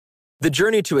The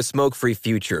journey to a smoke-free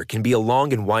future can be a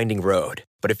long and winding road,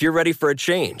 but if you're ready for a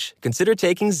change, consider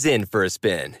taking Zyn for a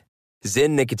spin. Zyn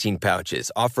nicotine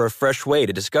pouches offer a fresh way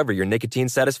to discover your nicotine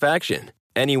satisfaction.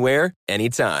 Anywhere,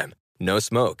 anytime. No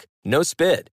smoke, no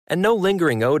spit, and no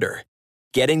lingering odor.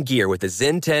 Get in gear with the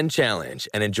Zyn 10 Challenge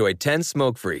and enjoy 10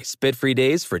 smoke-free, spit-free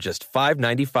days for just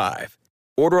 $5.95.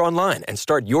 Order online and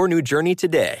start your new journey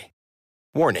today.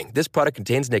 Warning, this product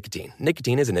contains nicotine.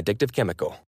 Nicotine is an addictive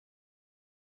chemical.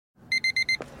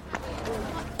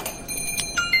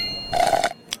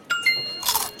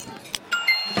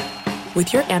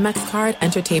 With your Amex card,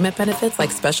 entertainment benefits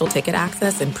like special ticket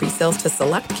access and pre-sales to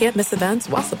select campus events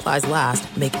while supplies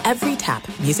last make every tap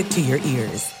music to your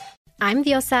ears. I'm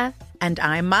Diosa. And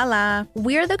I'm Mala.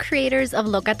 We're the creators of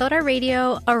Locatora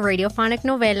Radio, a radiophonic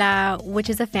novela, which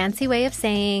is a fancy way of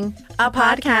saying a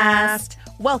podcast.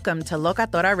 Welcome to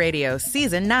Locatora Radio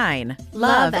Season 9.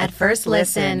 Love at First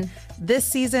Listen. This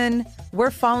season, we're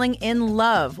falling in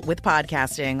love with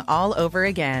podcasting all over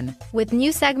again. With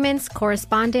new segments,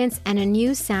 correspondence, and a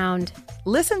new sound.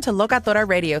 Listen to Locatora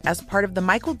Radio as part of the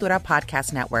My Cultura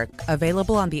Podcast Network.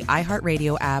 Available on the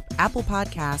iHeartRadio app, Apple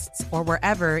Podcasts, or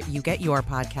wherever you get your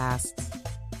podcasts.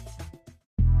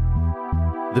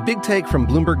 The Big Take from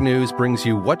Bloomberg News brings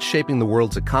you what's shaping the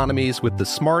world's economies with the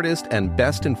smartest and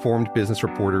best-informed business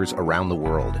reporters around the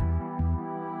world.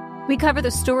 We cover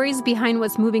the stories behind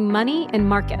what's moving money and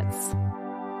markets,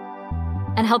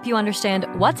 and help you understand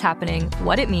what's happening,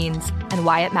 what it means, and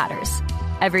why it matters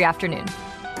every afternoon.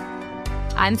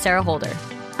 I'm Sarah Holder.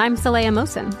 I'm Saleha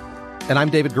Mohsin. And I'm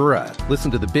David Gura.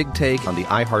 Listen to The Big Take on the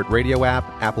iHeartRadio app,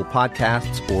 Apple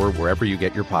Podcasts, or wherever you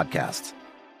get your podcasts.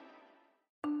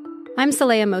 I'm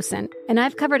Saleha Mohsin, and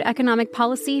I've covered economic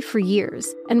policy for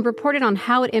years and reported on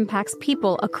how it impacts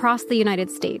people across the United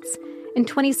States. In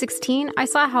 2016, I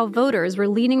saw how voters were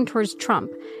leaning towards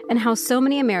Trump and how so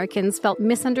many Americans felt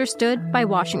misunderstood by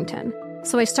Washington.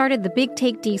 So I started The Big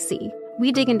Take DC.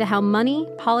 We dig into how money,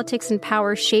 politics, and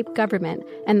power shape government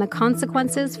and the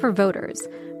consequences for voters.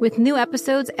 With new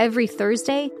episodes every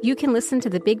Thursday, you can listen to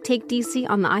The Big Take DC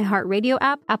on the iHeartRadio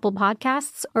app, Apple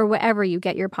Podcasts, or wherever you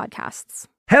get your podcasts.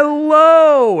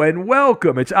 Hello and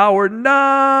welcome. It's hour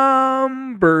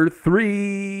number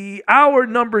three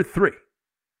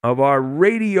of our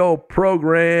radio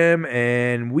program,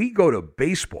 and we go to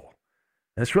baseball.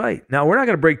 That's right. Now, we're not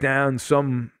going to break down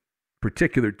some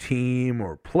particular team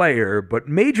or player, but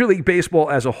Major League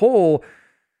Baseball as a whole,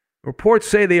 reports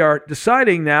say they are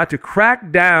deciding now to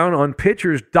crack down on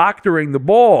pitchers doctoring the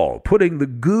ball, putting the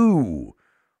goo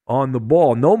on the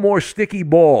ball. No more sticky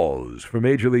balls for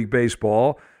Major League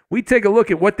Baseball. We take a look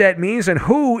at what that means and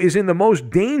who is in the most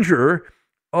danger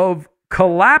of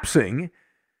collapsing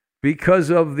because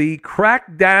of the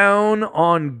crackdown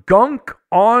on gunk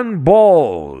on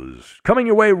balls. Coming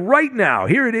your way right now.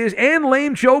 Here it is, and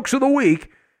lame jokes of the week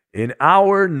in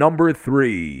hour number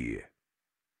 3.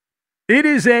 It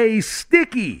is a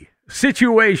sticky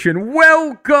situation.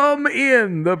 Welcome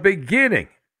in the beginning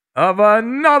of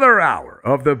another hour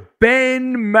of the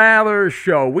Ben Maller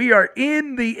Show. We are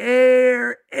in the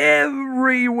air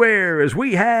everywhere as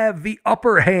we have the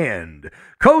upper hand,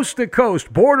 coast to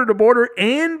coast, border to border,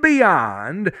 and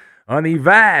beyond on the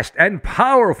vast and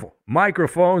powerful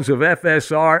microphones of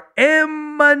FSR,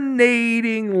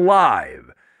 emanating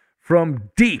live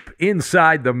from deep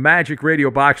inside the Magic Radio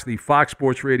Box, the Fox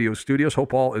Sports Radio studios.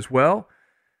 Hope all is well.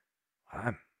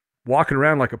 I'm walking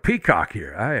around like a peacock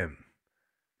here. I am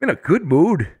in a good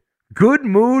mood. Good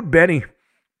mood, Benny.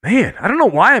 Man, I don't know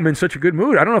why I'm in such a good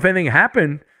mood. I don't know if anything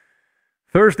happened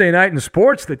Thursday night in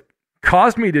sports that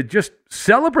caused me to just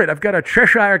celebrate. I've got a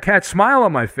Cheshire Cat smile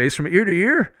on my face from ear to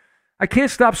ear. I can't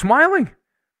stop smiling.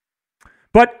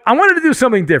 But I wanted to do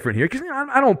something different here because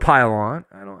I don't pile on.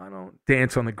 I don't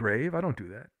dance on the grave. I don't do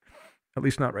that. At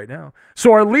least not right now.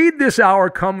 So our lead this hour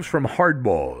comes from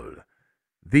Hardball.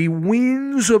 The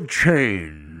winds of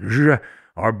change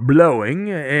are blowing,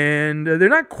 and they're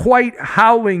not quite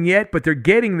howling yet, but they're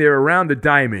getting there around the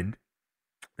diamond.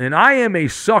 And I am a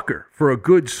sucker for a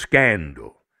good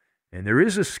scandal. And there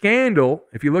is a scandal.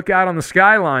 If you look out on the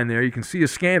skyline there, you can see a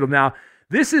scandal. Now,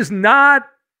 this is not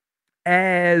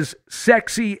as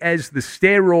sexy as the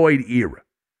steroid era.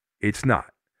 It's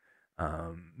not.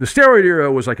 The steroid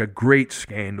era was like a great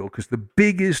scandal because the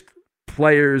biggest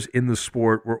players in the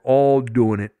sport were all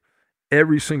doing it,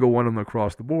 every single one of them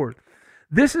across the board.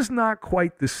 This is not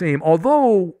quite the same,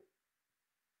 although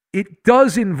it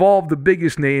does involve the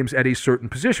biggest names at a certain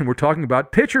position. We're talking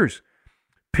about pitchers.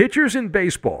 Pitchers in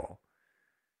baseball,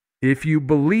 if you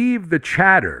believe the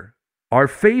chatter, are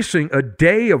facing a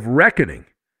day of reckoning.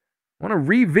 I want to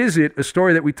revisit a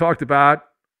story that we talked about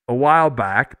a while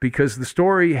back because the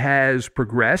story has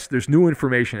progressed. There's new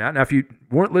information out. Now, if you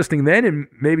weren't listening then and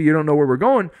maybe you don't know where we're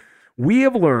going, we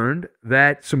have learned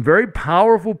that some very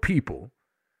powerful people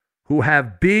who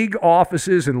have big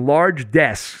offices and large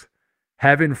desks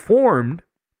have informed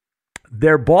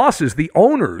their bosses, the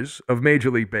owners of Major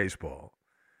League Baseball,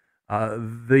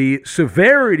 the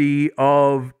severity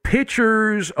of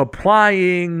pitchers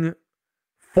applying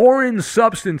foreign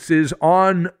substances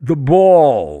on the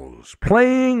balls,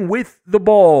 playing with the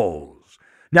balls.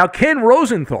 Now, Ken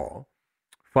Rosenthal,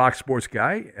 Fox Sports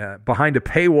guy, behind a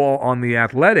paywall on The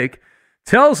Athletic,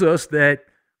 tells us that,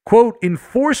 quote,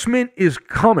 enforcement is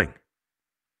coming.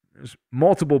 There's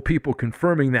multiple people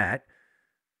confirming that.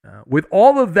 With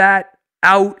all of that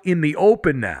out in the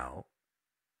open now,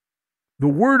 the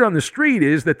word on the street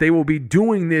is that they will be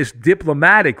doing this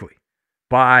diplomatically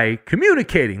by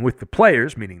communicating with the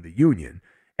players, meaning the union,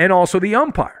 and also the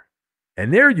umpire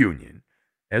and their union,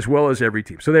 as well as every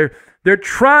team. So they're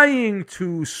trying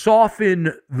to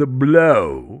soften the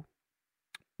blow,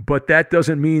 but that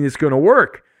doesn't mean it's going to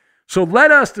work. So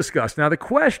let us discuss. Now the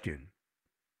question,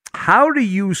 how do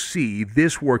you see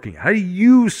this working? How do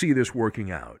you see this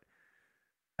working out?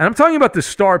 And I'm talking about the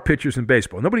star pitchers in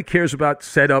baseball. Nobody cares about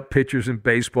setup pitchers in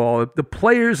baseball. The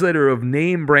players that are of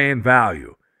name brand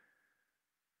value.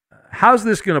 How's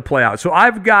this going to play out? So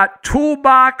I've got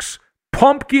Toolbox,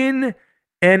 Pumpkin,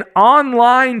 and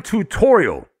online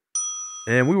tutorial.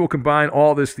 And we will combine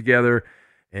all this together,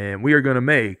 and we are going to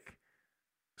make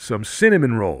some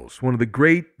cinnamon rolls. One of the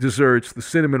great desserts, the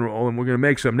cinnamon roll, and we're going to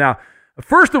make some. Now,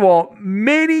 first of all,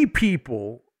 many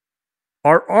people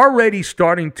are already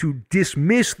starting to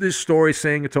dismiss this story,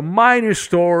 saying it's a minor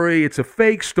story, it's a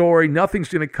fake story, nothing's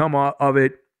going to come of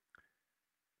it.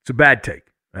 It's a bad take,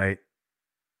 right?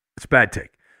 It's a bad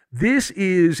take. This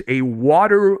is a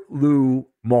Waterloo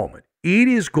moment. It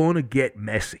is going to get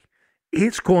messy.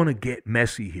 It's going to get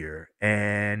messy here.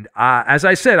 And as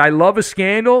I said, I love a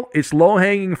scandal. It's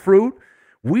low-hanging fruit.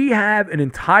 We have an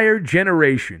entire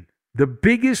generation, the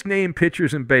biggest name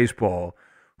pitchers in baseball,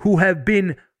 who have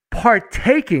been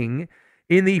partaking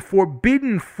in the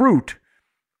forbidden fruit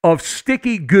of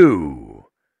sticky goo.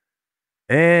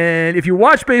 And if you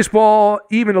watch baseball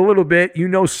even a little bit, you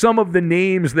know some of the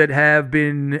names that have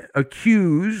been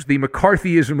accused, the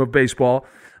McCarthyism of baseball.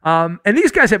 And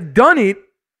these guys have done it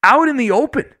out in the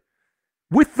open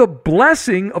with the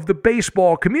blessing of the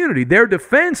baseball community. Their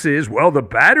defense is, well, the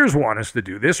batters want us to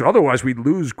do this, or otherwise we'd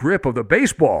lose grip of the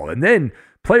baseball, and then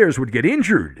players would get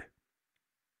injured.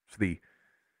 It's the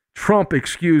Trump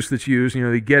excuse that's used,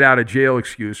 the get out of jail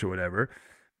excuse or whatever.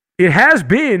 It has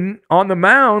been on the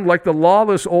mound like the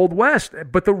lawless Old West,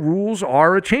 but the rules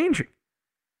are changing.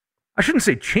 I shouldn't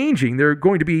say changing, they're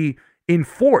going to be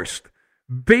enforced.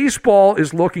 Baseball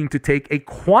is looking to take a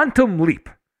quantum leap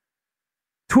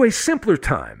to a simpler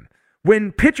time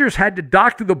when pitchers had to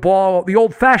doctor the ball the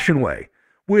old-fashioned way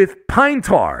with pine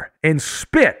tar and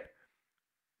spit.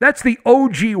 That's the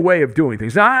OG way of doing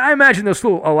things. Now, I imagine they'll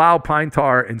still allow pine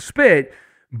tar and spit,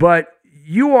 but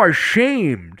you are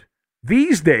shamed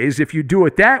these days if you do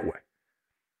it that way.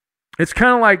 It's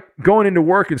kind of like going into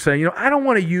work and saying, I don't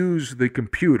want to use the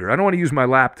computer. I don't want to use my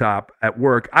laptop at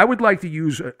work. I would like to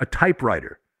use a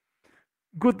typewriter.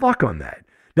 Good luck on that.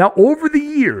 Now, over the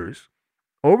years,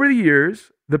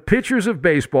 the pitchers of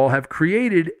baseball have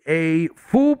created a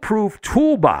foolproof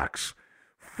toolbox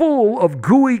full of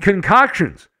gooey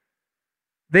concoctions.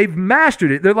 They've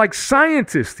mastered it. They're like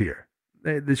scientists here.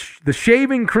 The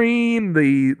shaving cream,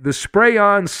 the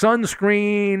spray-on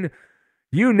sunscreen,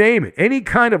 you name it. Any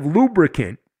kind of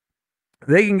lubricant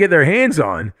they can get their hands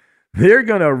on, they're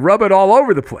going to rub it all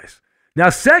over the place. Now,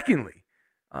 secondly,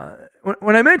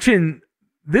 when I mention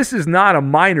this is not a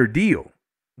minor deal,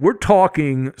 we're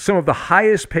talking some of the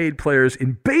highest paid players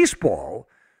in baseball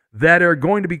that are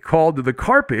going to be called to the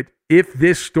carpet if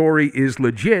this story is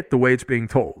legit the way it's being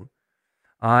told.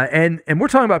 And we're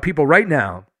talking about people right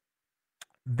now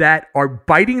that are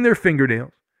biting their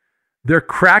fingernails, they're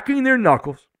cracking their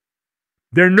knuckles,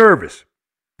 they're nervous,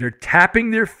 they're tapping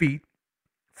their feet,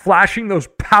 flashing those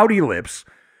pouty lips.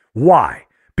 Why?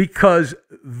 Because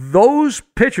those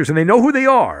pitchers, and they know who they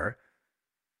are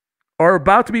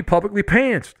about to be publicly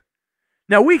pantsed.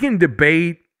 Now, we can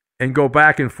debate and go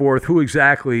back and forth who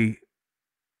exactly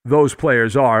those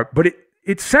players are, but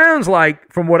it sounds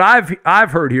like, from what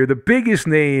I've heard here, the biggest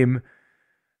name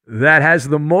that has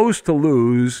the most to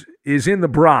lose is in the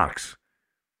Bronx.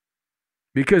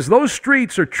 Because those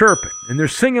streets are chirping, and they're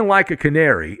singing like a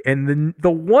canary. And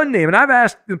the one name, and I've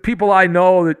asked the people I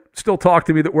know that still talk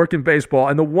to me that work in baseball,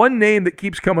 and the one name that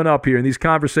keeps coming up here in these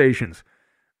conversations,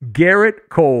 Garrett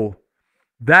Cole.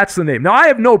 That's the name. Now, I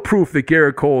have no proof that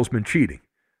Gerrit Cole's been cheating,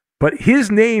 but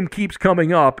his name keeps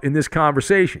coming up in this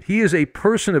conversation. He is a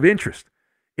person of interest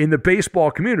in the baseball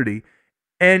community,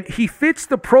 and he fits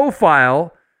the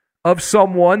profile of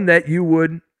someone that you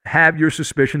would have your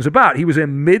suspicions about. He was a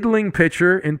middling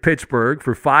pitcher in Pittsburgh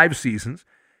for 5 seasons.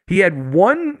 He had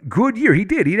one good year. He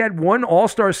did. He had one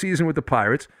all-star season with the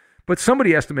Pirates, but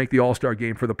somebody has to make the all-star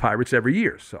game for the Pirates every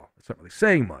year, so it's not really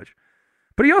saying much.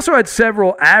 But he also had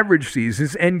several average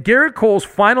seasons, and Gerrit Cole's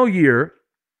final year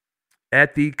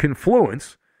at the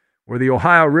confluence, where the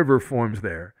Ohio River forms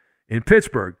there in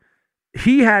Pittsburgh,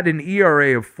 he had an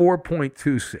ERA of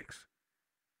 4.26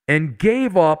 and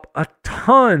gave up a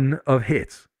ton of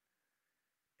hits.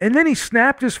 And then he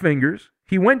snapped his fingers.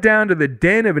 He went down to the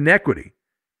den of inequity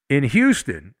in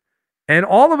Houston, and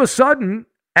all of a sudden,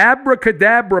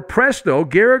 abracadabra presto,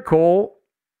 Gerrit Cole,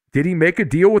 did he make a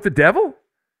deal with the devil?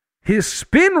 His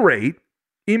spin rate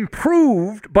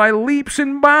improved by leaps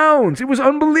and bounds. It was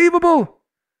unbelievable.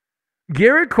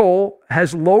 Gerrit Cole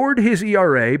has lowered his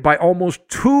ERA by almost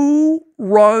 2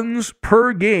 runs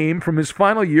per game from his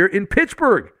final year in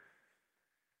Pittsburgh.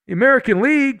 The American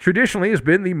League traditionally has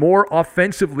been the more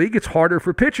offensive league. It's harder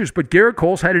for pitchers, but Gerrit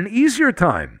Cole's had an easier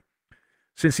time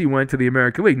since he went to the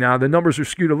American League. Now, the numbers are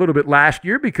skewed a little bit last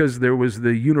year because there was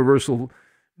the universal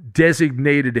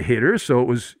designated hitter, so it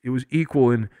was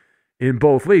equal in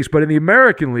both leagues. But in the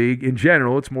American League, in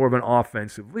general, it's more of an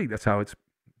offensive league. That's how it's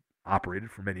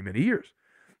operated for many, many years.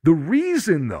 The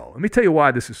reason, though, let me tell you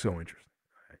why this is so interesting.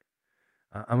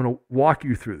 I'm going to walk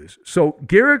you through this. So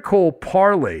Gerrit Cole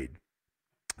parlayed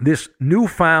this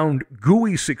newfound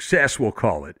gooey success, we'll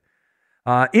call it,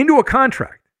 into a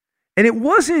contract. And it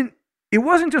wasn't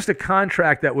just a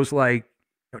contract that was like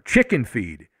chicken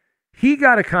feed. He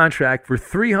got a contract for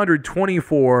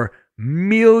 $324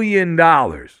 million.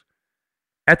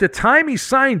 At the time he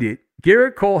signed it,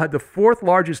 Gerrit Cole had the 4th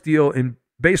largest deal in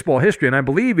baseball history, and I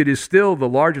believe it is still the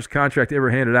largest contract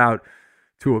ever handed out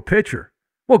to a pitcher.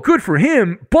 Well, good for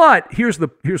him, but here's the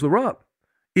rub.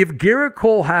 If Gerrit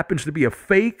Cole happens to be a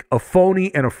fake, a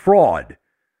phony, and a fraud,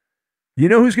 you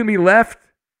know who's going to be left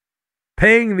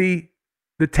paying the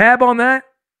tab on that?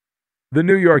 The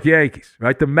New York Yankees,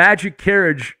 right? The magic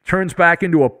carriage turns back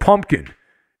into a pumpkin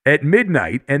at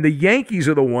midnight, and the Yankees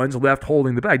are the ones left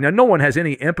holding the bag. Now, no one has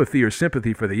any empathy or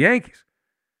sympathy for the Yankees.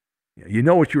 You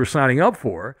know what you were signing up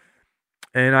for.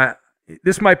 And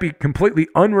this might be completely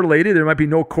unrelated. There might be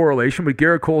no correlation, but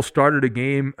Gerrit Cole started a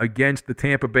game against the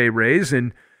Tampa Bay Rays,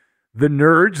 and the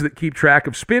nerds that keep track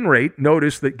of spin rate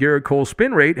noticed that Gerrit Cole's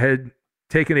spin rate had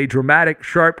taken a dramatic,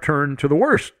 sharp turn to the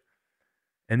worst.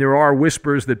 And there are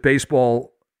whispers that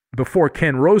baseball, before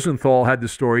Ken Rosenthal had the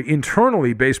story,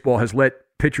 internally baseball has let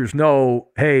pitchers know,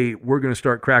 hey, we're going to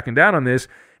start cracking down on this.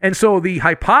 And so the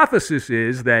hypothesis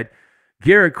is that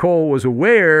Gerrit Cole was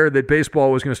aware that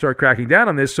baseball was going to start cracking down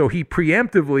on this, so he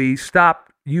preemptively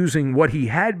stopped using what he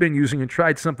had been using and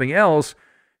tried something else,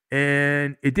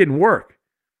 and it didn't work.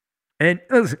 And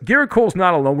listen, Gerrit Cole's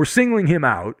not alone. We're singling him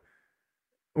out.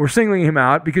 We're singling him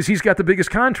out because he's got the biggest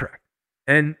contract,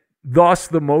 and thus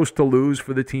the most to lose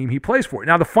for the team he plays for.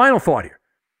 Now, the final thought here.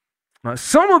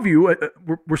 Some of you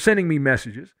were sending me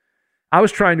messages. I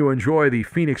was trying to enjoy the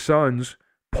Phoenix Suns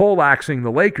poleaxing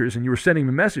the Lakers, and you were sending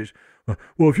me messages.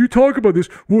 Well, if you talk about this,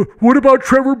 what about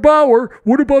Trevor Bauer?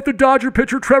 What about the Dodger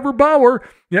pitcher Trevor Bauer?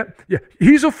 Yeah,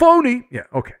 he's a phony. Yeah,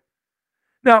 okay.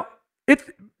 Now,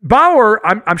 Bauer,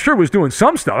 I'm sure was doing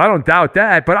some stuff. I don't doubt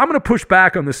that, but I'm going to push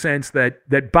back on the sense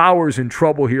that Bauer's in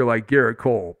trouble here like Gerrit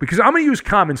Cole, because I'm going to use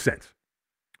common sense,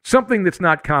 something that's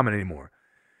not common anymore.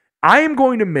 I am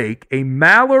going to make a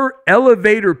Maller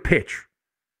elevator pitch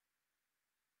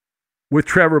with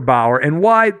Trevor Bauer, and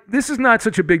why this is not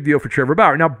such a big deal for Trevor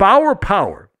Bauer. Now, Bauer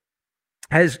Power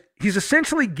he's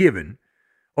essentially given,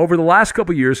 over the last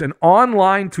couple of years, an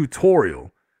online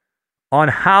tutorial on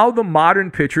how the modern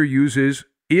pitcher uses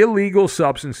illegal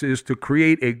substances to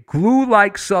create a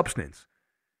glue-like substance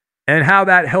and how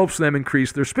that helps them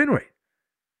increase their spin rate.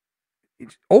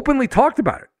 He's openly talked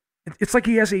about it. It's like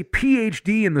he has a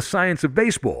PhD in the science of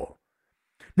baseball.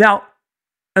 Now,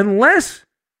 unless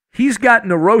he's got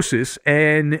neurosis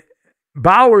and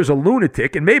Bauer's a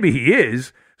lunatic, and maybe he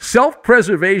is,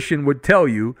 self-preservation would tell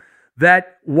you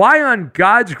that why on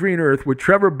God's green earth would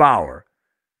Trevor Bauer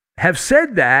have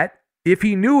said that if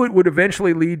he knew it would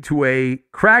eventually lead to a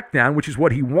crackdown, which is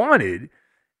what he wanted,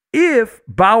 if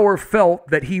Bauer felt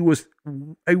that he was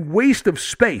a waste of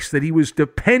space, that he was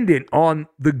dependent on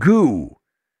the goo.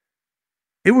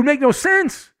 It would make no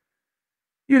sense.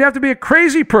 You'd have to be a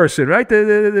crazy person, right?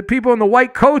 The people in the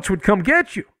white coats would come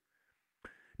get you.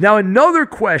 Now, another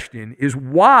question is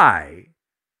why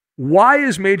why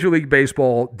is Major League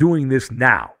Baseball doing this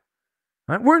now?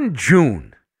 Right? We're in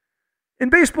June.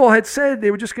 And baseball had said they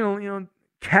were just going to,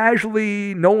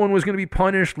 casually, no one was going to be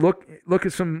punished. Look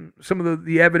at some of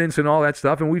the evidence and all that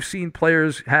stuff. And we've seen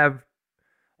players have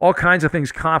all kinds of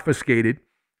things confiscated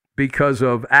because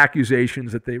of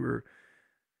accusations that they were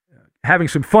having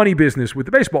some funny business with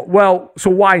the baseball. Well, so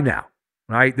why now?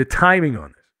 Right? The timing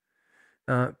on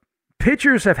this.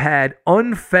 Pitchers have had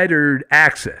unfettered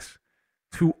access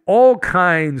to all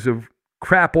kinds of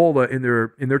crapola in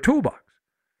their toolbox.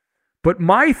 But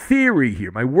my theory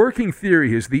here, my working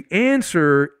theory is the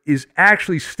answer is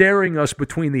actually staring us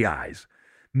between the eyes.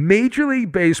 Major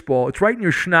League Baseball, it's right in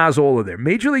your schnozola there.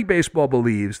 Major League Baseball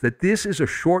believes that this is a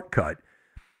shortcut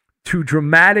to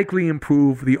dramatically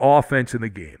improve the offense in the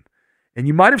game. And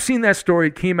you might have seen that story.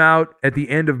 It came out at the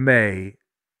end of May.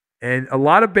 And a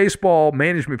lot of baseball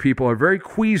management people are very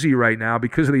queasy right now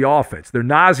because of the offense. They're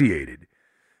nauseated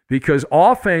because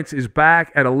offense is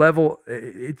back at a level,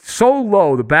 it's so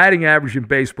low, the batting average in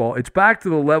baseball, it's back to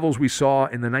the levels we saw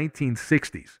in the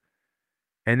 1960s.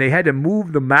 And they had to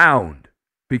move the mound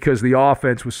because the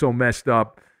offense was so messed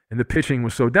up and the pitching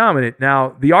was so dominant.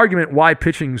 Now, the argument why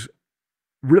pitching's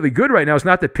really good right now is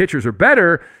not that pitchers are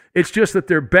better, it's just that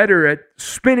they're better at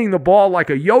spinning the ball like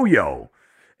a yo-yo.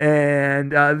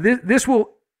 And this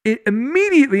will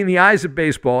immediately, in the eyes of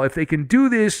baseball, if they can do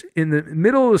this in the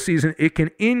middle of the season, it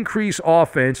can increase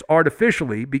offense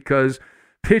artificially because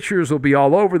pitchers will be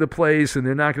all over the place and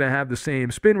they're not going to have the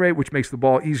same spin rate, which makes the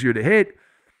ball easier to hit.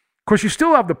 Of course, you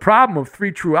still have the problem of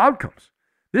 3 true outcomes.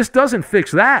 This doesn't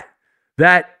fix that.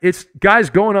 That it's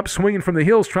guys going up swinging from the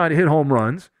hills trying to hit home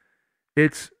runs.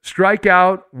 It's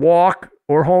strikeout, walk,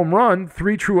 or home run,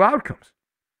 3 true outcomes.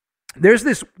 There's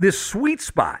this sweet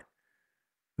spot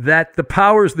that the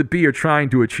powers that be are trying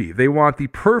to achieve. They want the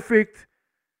perfect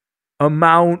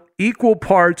amount, equal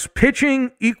parts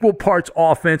pitching, equal parts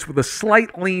offense with a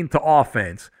slight lean to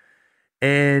offense.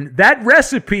 And that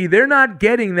recipe, they're not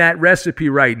getting that recipe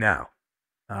right now.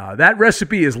 That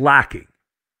recipe is lacking.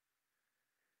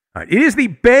 All right, it is the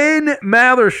Ben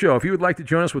Maller Show. If you would like to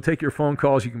join us, we'll take your phone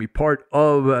calls. You can be part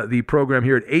of the program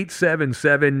here at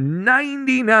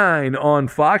 877-99 on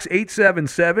Fox,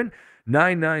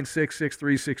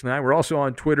 877-996-6369. We're also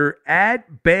on Twitter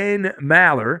at Ben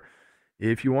Maller.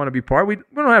 If you want to be part, we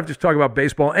don't have to just talk about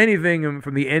baseball, anything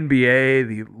from the NBA,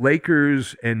 the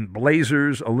Lakers and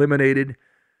Blazers eliminated.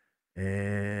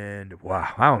 And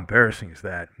wow, how embarrassing is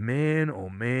that? Man, oh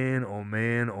man, oh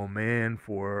man, oh man,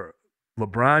 for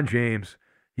LeBron James.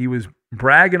 He was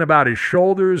bragging about his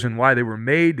shoulders and why they were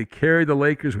made to carry the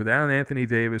Lakers without Anthony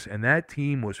Davis, and that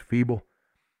team was feeble.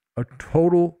 A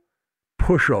total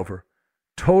pushover.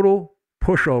 Total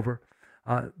pushover.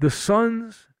 The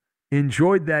Suns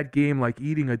enjoyed that game like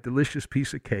eating a delicious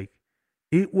piece of cake.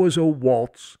 It was a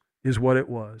waltz is what it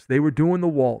was. They were doing the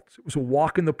waltz. It was a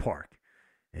walk in the park.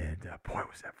 And boy,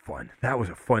 was that fun. That was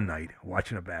a fun night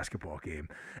watching a basketball game.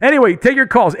 Anyway, take your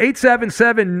calls.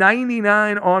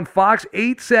 877-99 on Fox,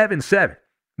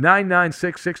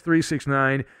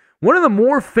 877-996-6369. One of the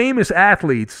more famous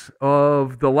athletes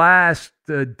of the last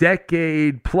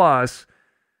decade plus,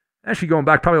 actually going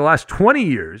back probably the last 20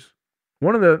 years,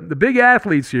 one of the big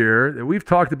athletes here that we've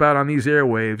talked about on these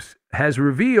airwaves has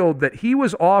revealed that he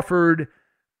was offered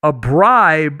a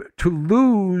bribe to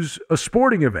lose a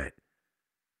sporting event.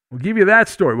 We'll give you that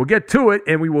story. We'll get to it,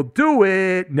 and we will do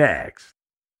it next.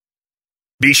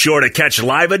 Be sure to catch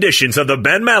live editions of The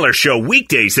Ben Maller Show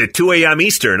weekdays at 2 a.m.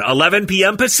 Eastern, 11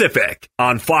 p.m. Pacific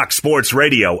on Fox Sports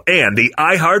Radio and the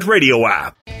iHeartRadio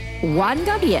app. Juan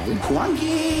Gabriel.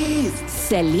 Juanquis.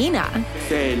 Selena.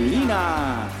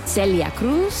 Selena. Celia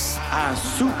Cruz.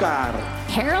 Azúcar.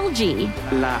 Karol G.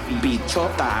 La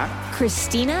Bichota.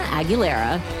 Christina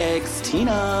Aguilera.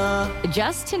 Xtina.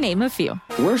 Just to name a few.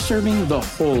 We're serving the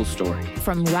whole story.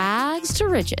 From rags to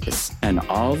riches. And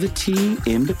all the tea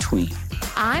in between.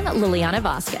 I'm Liliana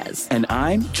Vasquez. And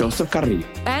I'm Joseph Carrillo.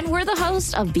 And we're the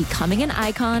host of Becoming an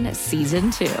Icon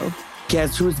Season 2.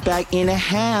 Guess who's back in the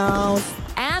house?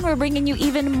 And we're bringing you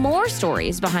even more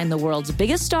stories behind the world's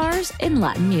biggest stars in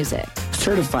Latin music.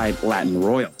 Certified Latin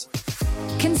royalty.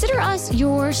 Consider us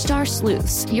your star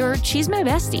sleuths, your chisme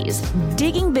besties,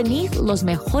 digging beneath los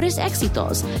mejores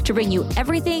éxitos to bring you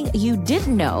everything you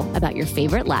didn't know about your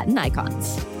favorite Latin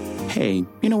icons. Hey,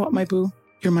 you know what, my boo?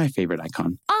 You're my favorite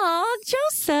icon. Aw,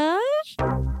 Joseph.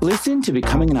 Listen to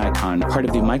Becoming an Icon, part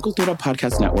of the Michael Dura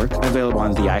Podcast Network, available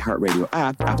on the iHeartRadio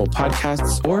app, Apple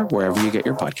Podcasts, or wherever you get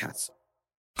your podcasts.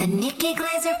 The Nikki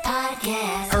Glazer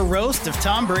Podcast. Her roast of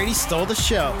Tom Brady stole the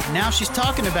show. Now she's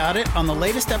talking about it on the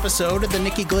latest episode of the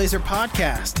Nikki Glazer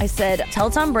Podcast. I said,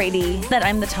 tell Tom Brady that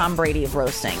I'm the Tom Brady of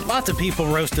roasting. Lots of people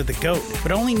roasted the GOAT,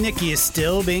 but only Nikki is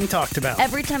still being talked about.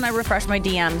 Every time I refresh my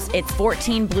DMs, it's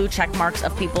 14 blue check marks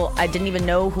of people I didn't even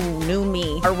know who knew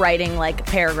me are writing like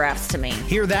paragraphs to me.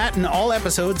 Hear that in all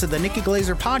episodes of the Nikki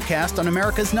Glazer Podcast on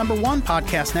America's #1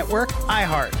 podcast network,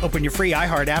 iHeart. Open your free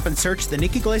iHeart app and search the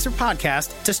Nikki Glazer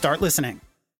Podcast to start listening.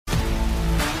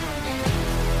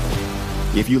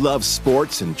 If you love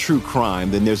sports and true crime,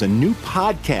 then there's a new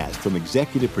podcast from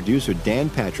executive producer Dan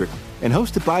Patrick and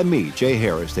hosted by me, Jay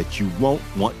Harris, that you won't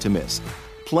want to miss.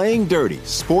 Playing Dirty: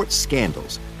 Sports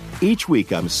Scandals. Each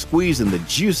week, I'm squeezing the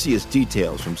juiciest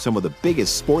details from some of the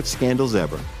biggest sports scandals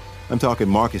ever. I'm talking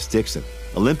Marcus Dixon,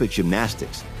 Olympic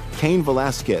gymnastics, Cain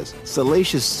Velasquez,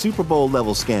 salacious Super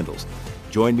Bowl-level scandals.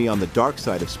 Join me on the dark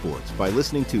side of sports by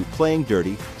listening to Playing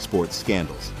Dirty: Sports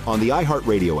Scandals on the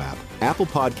iHeartRadio app, Apple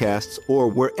Podcasts, or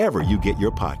wherever you get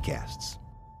your podcasts.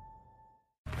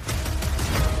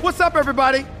 What's up,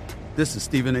 everybody? This is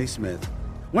Stephen A. Smith.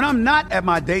 When I'm not at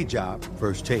my day job,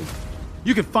 First Take,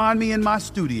 you can find me in my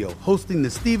studio hosting the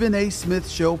Stephen A. Smith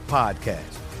Show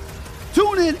podcast.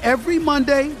 Tune in every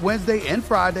Monday, Wednesday, and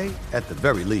Friday, at the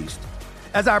very least,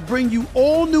 as I bring you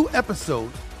all new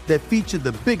episodes that feature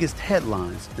the biggest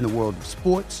headlines in the world of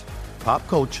sports, pop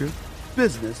culture,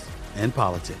 business, and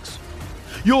politics.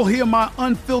 You'll hear my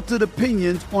unfiltered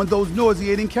opinions on those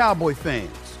nauseating Cowboy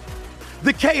fans,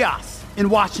 the chaos in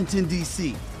Washington,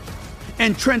 D.C.,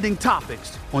 and trending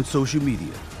topics on social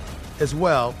media, as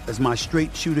well as my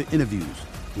straight shooter interviews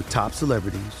with top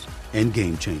celebrities and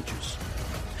game changers.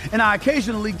 And I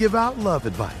occasionally give out love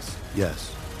advice.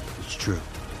 Yes, it's true.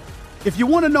 If you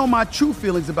want to know my true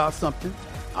feelings about something,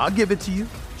 I'll give it to you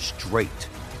straight.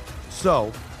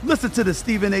 So, listen to the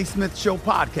Stephen A. Smith Show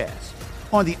podcast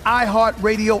on the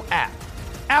iHeartRadio app,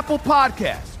 Apple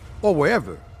Podcasts, or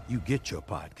wherever you get your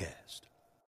podcast.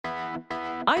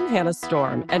 I'm Hannah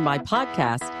Storm, and my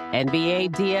podcast, NBA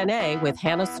DNA with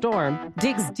Hannah Storm,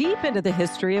 digs deep into the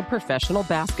history of professional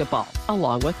basketball,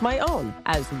 along with my own,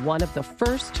 as one of the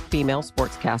first female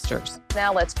sportscasters.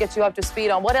 Now let's get you up to speed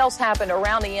on what else happened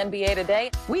around the NBA today.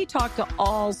 We talk to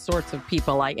all sorts of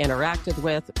people I interacted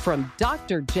with, from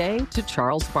Dr. J to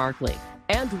Charles Barkley,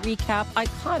 and recap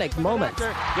iconic moments.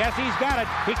 Yes, he's got it.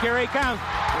 Here he comes.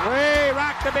 Way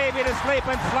rock the baby to sleep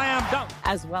and slam dunk.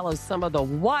 As well as some of the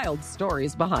wild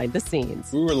stories behind the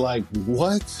scenes. We were like,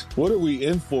 what? What are we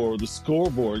in for? The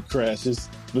scoreboard crashes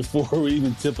before we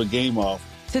even tip a game off.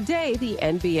 Today, the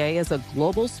NBA is a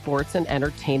global sports and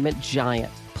entertainment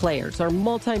giant. Players are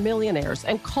multimillionaires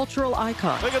and cultural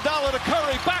icons. Iguodala to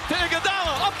Curry, back to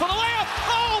Iguodala, up for the layup.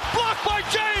 Oh, blocked by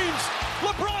James.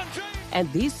 LeBron James. And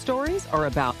these stories are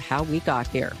about how we got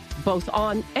here, both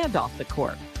on and off the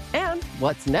court. And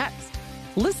what's next?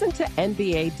 Listen to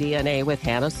NBA DNA with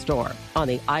Hannah Storm on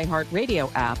the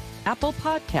iHeartRadio app, Apple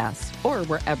Podcasts, or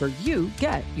wherever you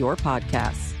get your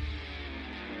podcasts.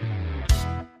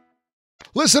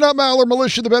 Listen up, Maller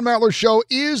Militia. The Ben Maller Show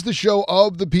is the show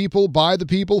of the people, by the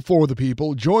people, for the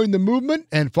people. Join the movement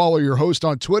and follow your host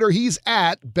on Twitter. He's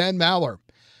at Ben Maller.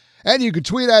 And you can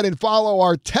tweet at and follow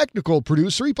our technical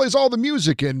producer. He plays all the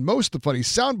music and most of the funny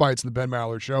sound bites in the Ben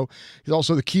Maller Show. He's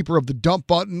also the keeper of the dump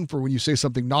button for when you say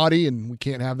something naughty, and we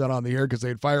can't have that on the air because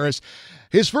they'd fire us.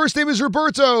 His first name is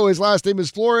Roberto. His last name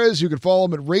is Flores. You can follow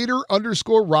him at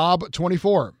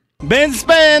Raider_Rob24. Been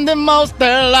spending most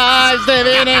their lives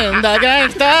living in the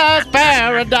gangster's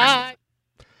paradise.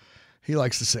 He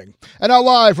likes to sing. And now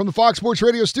live from the Fox Sports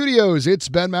Radio studios, it's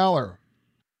Ben Maller.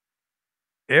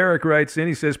 Eric writes in,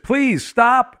 he says, please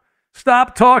stop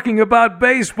talking about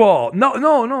baseball. No, I'm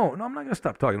not going to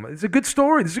stop talking about it. It's a good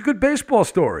story. This is a good baseball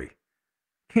story.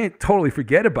 Can't totally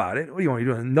forget about it. What do you want to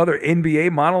do, another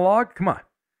NBA monologue? Come on.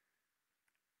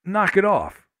 Knock it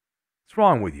off. What's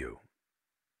wrong with you?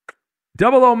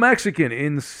 Double O Mexican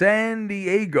in San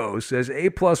Diego says,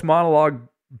 A-plus monologue.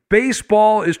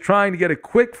 Baseball is trying to get a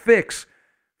quick fix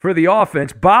for the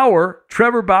offense.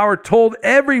 Trevor Bauer told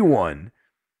everyone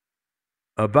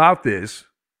about this.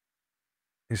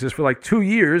 He says for like 2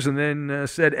 years, and then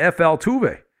said F.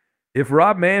 Altuve. If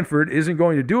Rob Manfred isn't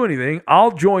going to do anything,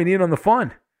 I'll join in on the fun.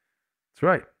 That's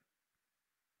right.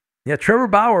 Yeah, Trevor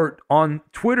Bauer on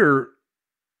Twitter,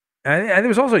 and there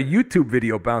was also a YouTube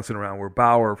video bouncing around where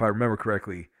Bauer, if I remember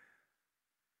correctly,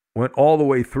 went all the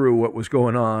way through what was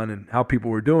going on and how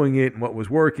people were doing it and what was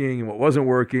working and what wasn't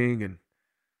working. And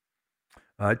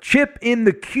Chip in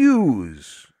the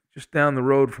Q's, just down the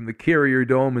road from the Carrier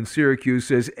Dome in Syracuse,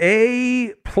 says,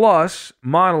 A+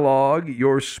 monologue,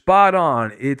 you're spot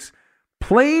on. It's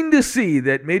plain to see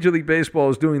that Major League Baseball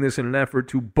is doing this in an effort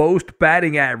to boast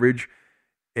batting average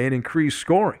and increase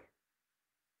scoring.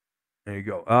 There you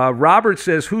go. Robert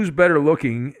says, who's better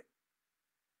looking,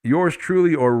 yours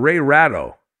truly or Ray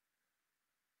Ratto?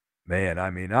 Man, I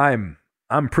mean, I'm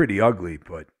pretty ugly,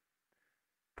 but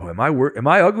boy, am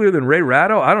I uglier than Ray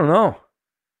Ratto? I don't know.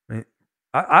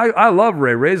 I love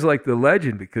Ray. Ray's like the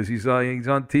legend because he's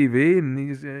on TV and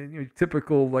he's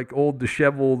typical like old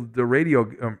disheveled radio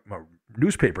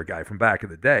newspaper guy from back in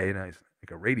the day, and he's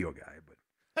like a radio guy.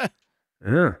 But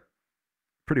yeah,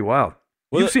 pretty wild.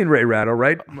 Well, you've seen Ray Ratto,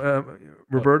 right,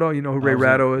 Roberto? You know who Ray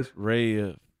Ratto is?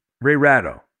 Ray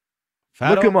Ratto.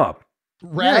 Fatto? Look him up.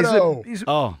 Ratto.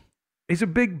 Yeah, he's a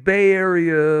big Bay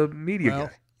Area media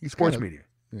guy. He's sports kind of,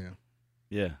 media.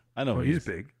 Yeah, I know. He's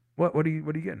big. What are you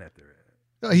getting at there?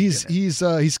 No, he's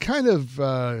kind of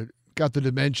got the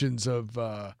dimensions of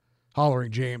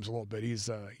Hollering James a little bit. He's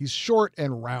short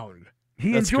and round.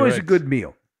 He enjoys a good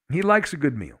meal. He likes a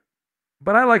good meal,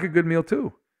 but I like a good meal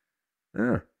too.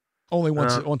 Yeah. Only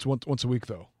once a week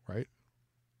though, right?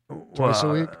 Twice a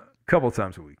week. A couple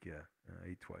times a week. Yeah,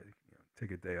 eat twice.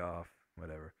 Take a day off,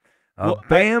 whatever.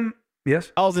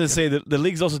 Yes. I was going to say that the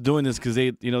league's also doing this because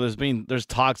there's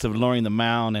talks of lowering the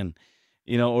mound and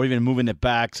or even moving it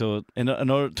back. So in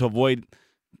order to avoid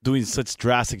doing such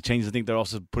drastic changes, I think they're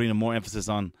also putting more emphasis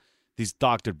on these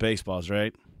doctored baseballs,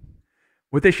 right?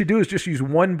 What they should do is just use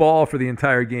one ball for the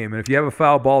entire game, and if you have a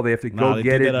foul ball, they have to go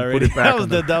get it and put it back.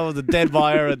 That was the dead ball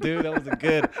era, dude. That was a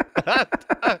good.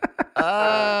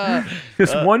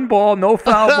 Just one ball, no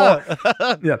foul ball.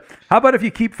 Yeah. How about if you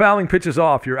keep fouling pitches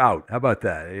off, you're out? How about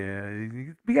that?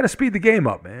 We got to speed the game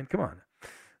up, man. Come on.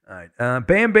 All right.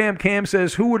 Bam Bam Cam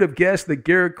says, who would have guessed that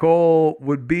Garrett Cole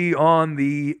would be on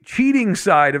the cheating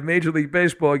side of Major League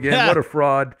Baseball again? What a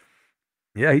fraud.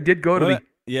 Yeah, he did go to the.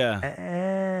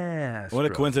 Yeah. What a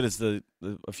coincidence!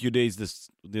 A few days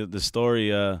the story.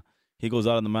 He goes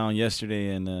out on the mound yesterday,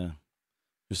 and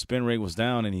his spin rate was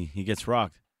down, and he gets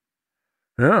rocked.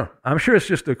 Yeah, I'm sure it's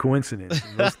just a coincidence.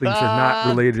 Those things are not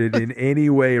related in any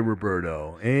way,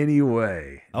 Roberto. Any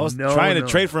way. I was trying to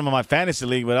trade for him in my fantasy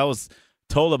league, but I was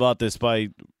told about this by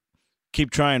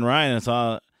Keep Trying Ryan, and so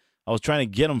I was trying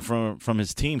to get him from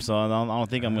his team. So I don't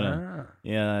think I'm gonna.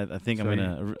 Yeah, I think I'm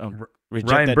gonna.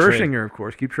 Ryan Bershinger, of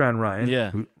course, Keep Trying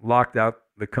Ryan, who locked out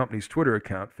the company's Twitter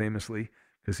account famously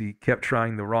because he kept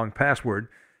trying the wrong password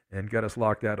and got us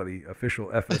locked out of the official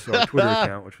FSR Twitter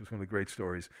account, which was one of the great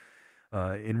stories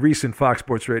in recent Fox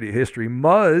Sports Radio history.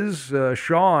 Muzz,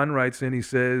 Sean writes in, he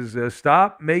says,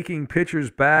 stop making pitchers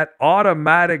bat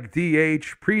automatic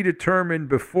DH predetermined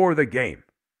before the game,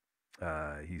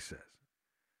 he says.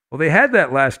 Well, they had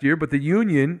that last year, but the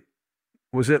union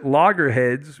was at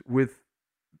loggerheads with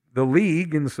the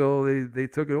league, and so they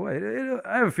took it away.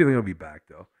 I have a feeling it'll be back,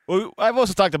 though. Well, I've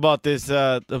also talked about this.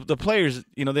 The players,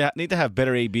 they need to have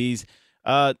better ABs.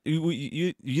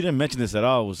 You didn't mention this at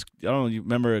all. I don't know. You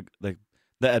remember like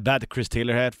the at bat that Chris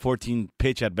Taylor had, 14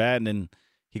 pitch at bat, and then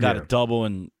he got a double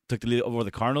and took the lead over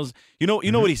the Cardinals. You know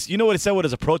what he said. What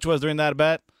his approach was during that at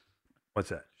bat? What's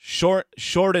that?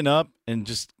 Shorten up and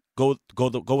just go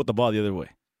with the ball the other way.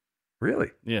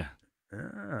 Really? Yeah.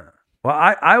 Well,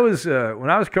 I was when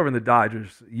I was covering the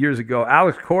Dodgers years ago.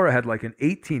 Alex Cora had like an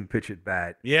 18 pitch at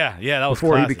bat. Yeah, that was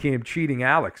before classic. He became Cheating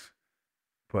Alex.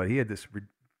 But he had this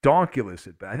redonkulous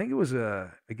at bat. I think it was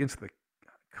against the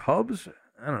Cubs.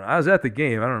 I don't know. I was at the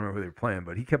game. I don't remember who they were playing,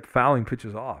 but he kept fouling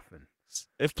pitches off. And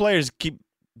if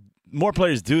more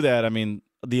players do that, I mean,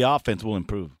 the offense will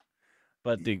improve.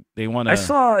 But they want to. I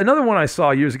saw another one I saw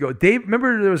years ago.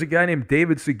 Remember there was a guy named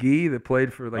David Segui that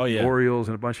played for the Orioles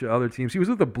and a bunch of other teams. He was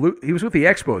with the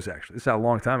Expos actually. This is a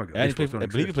long time ago. Yeah, I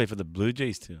believe he played for the Blue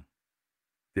Jays too.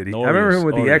 Did he? I remember him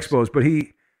with the Expos, but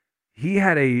he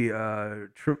had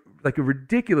a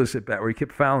ridiculous at bat where he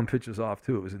kept fouling pitches off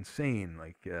too. It was insane,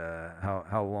 like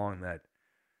how long that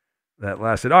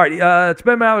lasted. All right, it's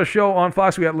Ben Maller's show on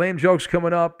Fox. We got lame jokes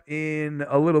coming up in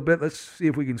a little bit. Let's see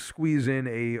if we can squeeze in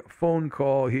a phone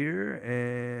call here.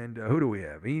 And who do we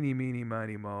have? Eeny, meeny,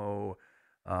 miny, mo.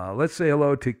 Let's say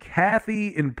hello to Kathy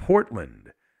in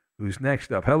Portland, who's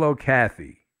next up. Hello,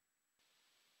 Kathy.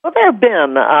 Well, there,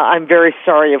 Ben. I'm very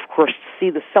sorry, of course, to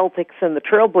see the Celtics and the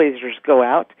Trailblazers go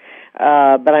out.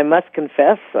 But I must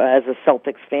confess, as a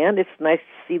Celtics fan, it's nice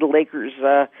to see the Lakers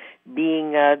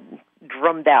being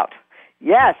drummed out.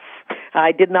 Yes,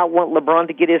 I did not want LeBron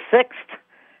to get his sixth.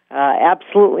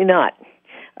 Absolutely not.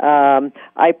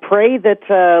 I pray that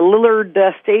Lillard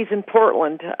stays in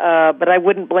Portland, but I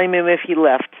wouldn't blame him if he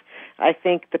left. I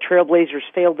think the Trailblazers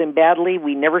failed him badly.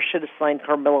 We never should have signed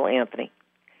Carmelo Anthony.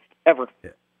 Ever.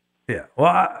 Yeah, well,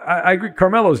 I agree.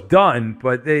 Carmelo's done,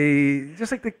 but they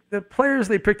just like the players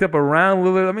they picked up around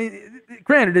Lillard. I mean,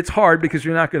 granted, it's hard because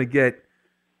you're not going to get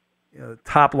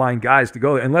top line guys to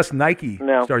go there unless Nike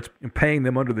starts paying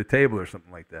them under the table or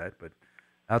something like that. But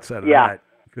outside of that,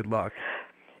 good luck.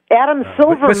 Adam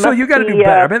Silver, but still, you got to do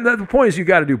better. I mean, the point is you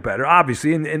got to do better,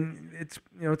 obviously, and it's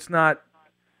it's not.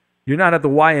 You're not at the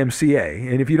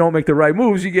YMCA, and if you don't make the right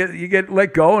moves, you get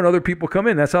let go, and other people come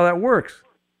in. That's how that works.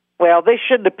 Well, they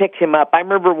shouldn't have picked him up. I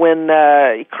remember when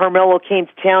Carmelo came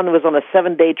to town and was on a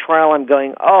 7-day trial. I'm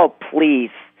going, oh, please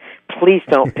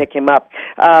don't pick him up.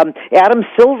 Adam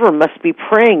Silver must be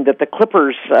praying that the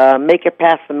Clippers make it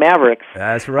past the Mavericks.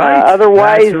 That's right.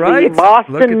 Otherwise, That's right. the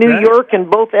Boston, New York, and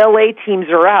both L.A. teams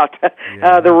are out.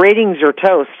 The ratings are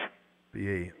toast.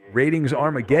 The ratings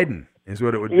Armageddon is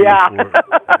what it would be for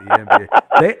the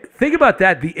NBA. Think about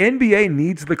that. The NBA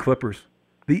needs the Clippers.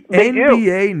 The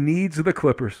NBA needs the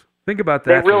Clippers. Think about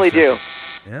that. They really do.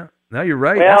 Yeah. No, you're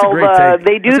right. Well, that's a great take.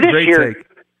 They do that's this year. Take.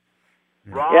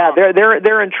 Yeah,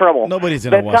 they're in trouble. Nobody's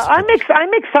going to watch. I'm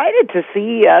excited to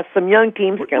see some young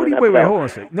teams coming up. Wait, hold on a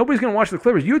second. Nobody's going to watch the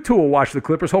Clippers. You two will watch the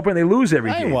Clippers, hoping they lose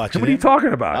every game. What are you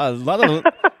talking about? A lot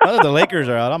of the Lakers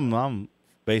are out. I'm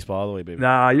baseball all the way, baby.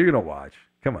 Nah, you're going to watch.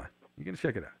 Come on, you're going to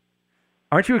check it out.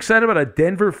 Aren't you excited about a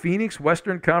Denver-Phoenix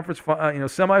Western Conference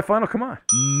semifinal? Come on.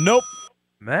 Nope.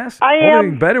 Massive. Only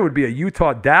thing better would be a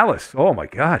Utah-Dallas. Oh my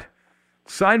God,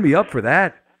 sign me up for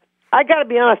that. I got to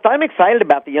be honest. I'm excited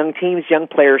about the young teams, young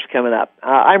players coming up.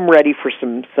 I'm ready for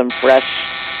some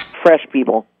fresh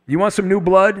people. You want some new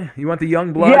blood? You want the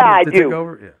young blood? Yeah, I do. Take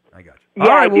over? Yeah, I got you. Yeah,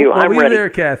 all right, I do. We'll I'm leave ready. You there,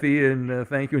 Kathy, and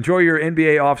thank you. Enjoy your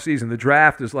NBA offseason. The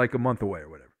draft is like a month away or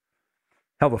whatever.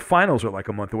 Hell, the finals are like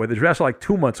a month away. The draft's like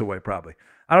 2 months away, probably.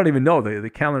 I don't even know. The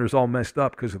calendar's all messed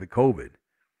up because of the COVID.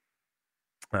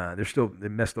 They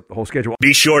messed up the whole schedule.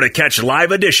 Be sure to catch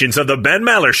live editions of the Ben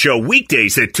Maller Show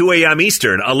weekdays at 2 a.m.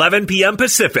 Eastern, 11 p.m.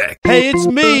 Pacific. Hey, it's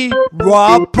me,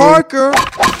 Rob Parker.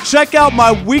 Check out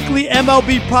my weekly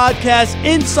MLB podcast,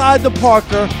 Inside the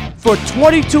Parker, for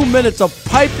 22 minutes of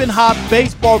piping hot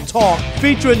baseball talk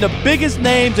featuring the biggest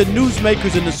names and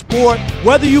newsmakers in the sport.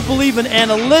 Whether you believe in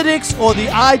analytics or the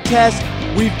eye test,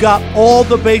 we've got all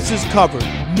the bases covered.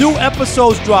 New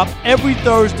episodes drop every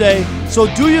Thursday,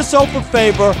 so do yourself a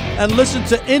favor and listen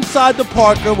to Inside the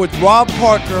Parker with Rob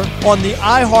Parker on the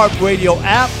iHeartRadio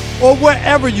app or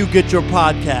wherever you get your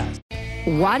podcast.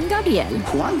 Juan Gabriel.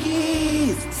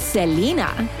 Juanquis.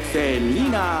 Selena.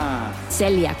 Selena.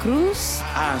 Celia Cruz.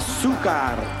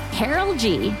 Azúcar. Karol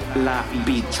G. La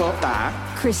Bichota.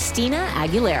 Christina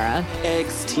Aguilera.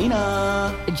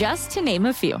 Ex-Tina. Just to name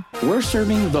a few. We're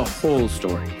serving the whole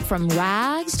story. From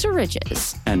rags to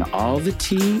riches. And all the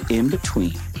tea in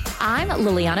between. I'm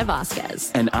Liliana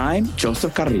Vasquez. And I'm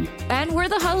Joseph Carrillo. And we're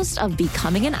the host of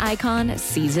Becoming an Icon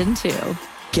Season 2.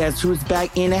 Guess who's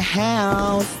back in the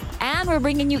house? And we're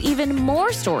bringing you even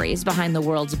more stories behind the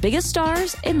world's biggest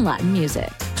stars in Latin music.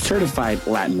 Certified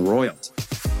Latin royalty.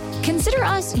 Consider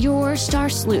us your star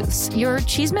sleuths, your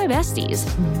chisme besties,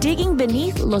 digging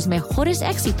beneath los mejores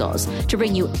éxitos to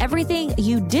bring you everything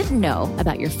you didn't know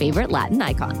about your favorite Latin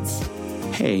icons.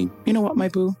 Hey, you know what, my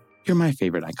boo? You're my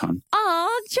favorite icon.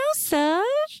 Aw, Joseph.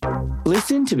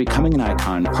 Listen to Becoming an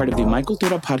Icon, part of the My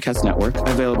Cultura Podcast Network,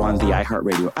 available on the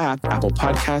iHeartRadio app, Apple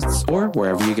Podcasts, or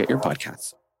wherever you get your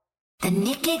podcasts. The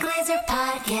Nikki Glazer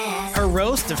Podcast. Her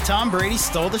roast of Tom Brady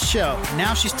stole the show.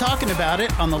 Now she's talking about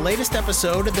it on the latest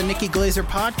episode of the Nikki Glazer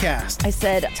Podcast. I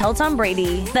said, tell Tom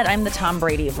Brady that I'm the Tom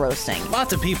Brady of roasting.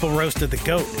 Lots of people roasted the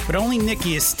GOAT, but only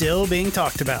Nikki is still being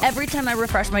talked about. Every time I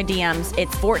refresh my DMs,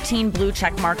 it's 14 blue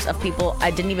check marks of people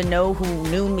I didn't even know who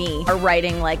knew me are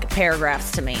writing like paragraphs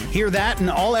to me. Hear that in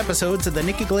all episodes of the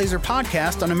Nikki Glazer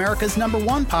Podcast on America's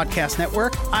 #1 podcast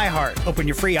network, iHeart. Open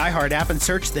your free iHeart app and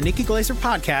search the Nikki Glazer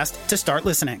Podcast to start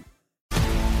listening.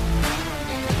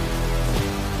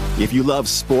 If you love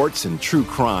sports and true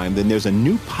crime, then there's a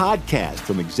new podcast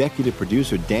from executive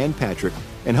producer Dan Patrick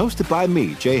and hosted by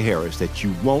me, Jay Harris, that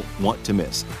you won't want to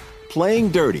miss.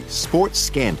 Playing Dirty: Sports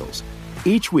Scandals.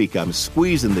 Each week, I'm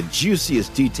squeezing the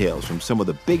juiciest details from some of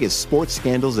the biggest sports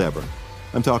scandals ever.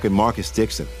 I'm talking Marcus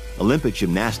Dixon, Olympic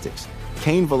gymnastics,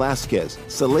 Cain Velasquez,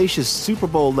 salacious Super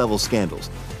Bowl-level scandals.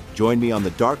 Join me on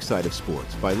the dark side of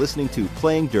sports by listening to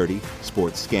Playing Dirty: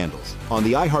 Sports Scandals on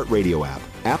the iHeartRadio app,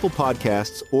 Apple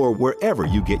Podcasts, or wherever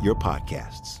you get your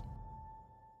podcasts.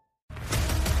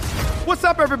 What's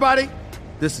up, everybody?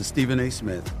 This is Stephen A.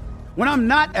 Smith. When I'm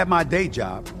not at my day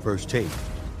job, First Take,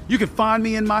 you can find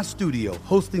me in my studio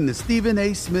hosting the Stephen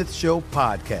A. Smith Show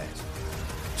podcast.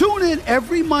 Tune in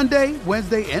every Monday,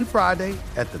 Wednesday, and Friday,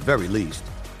 at the very least,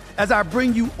 as I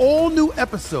bring you all new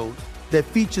episodes that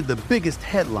feature the biggest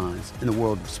headlines in the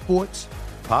world of sports,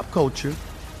 pop culture,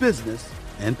 business,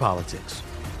 and politics.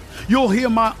 You'll hear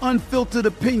my unfiltered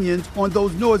opinions on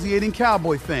those nauseating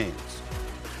Cowboy fans,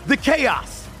 the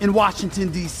chaos in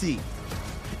Washington, D.C.,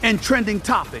 and trending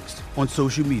topics on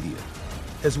social media,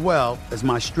 as well as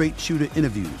my straight-shooter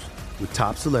interviews with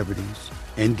top celebrities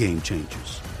and game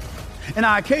changers. And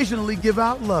I occasionally give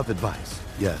out love advice.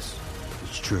 Yes,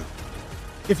 it's true.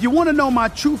 If you want to know my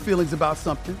true feelings about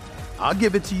something, I'll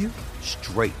give it to you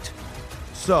straight.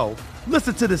 So,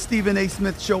 listen to the Stephen A.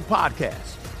 Smith Show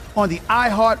podcast on the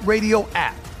iHeartRadio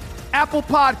app, Apple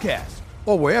Podcasts,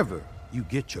 or wherever you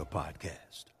get your podcast.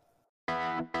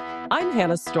 I'm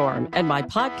Hannah Storm, and my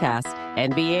podcast,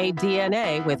 NBA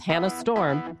DNA with Hannah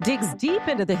Storm, digs deep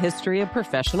into the history of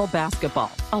professional basketball,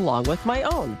 along with my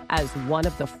own, as one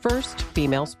of the first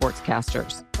female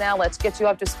sportscasters. Now let's get you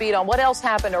up to speed on what else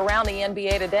happened around the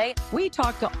NBA today. We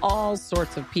talk to all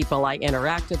sorts of people I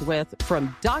interacted with,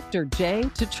 from Dr. J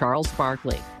to Charles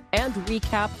Barkley, and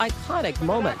recap iconic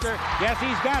moments. Yes,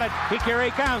 he's got it. Here he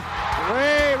comes.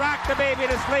 Ray rocked the baby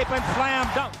to sleep and slam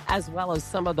dunk. As well as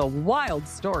some of the wild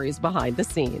stories behind the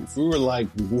scenes. We were like,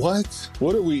 what?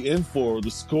 What are we in for?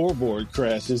 The scoreboard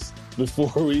crashes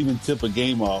before we even tip a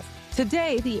game off.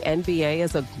 Today, the NBA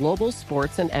is a global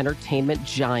sports and entertainment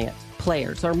giant.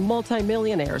 Players are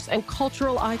multimillionaires and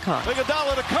cultural icons.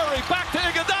 Iguodala to Curry, back to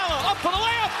Iguodala, up for the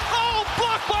layup. Oh,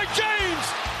 blocked by James.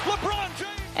 LeBron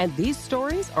James. And these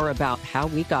stories are about how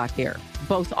we got here,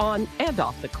 both on and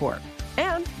off the court.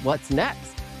 And what's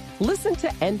next? Listen to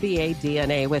NBA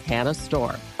DNA with Hannah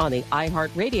Storm on the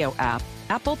iHeartRadio app,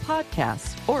 Apple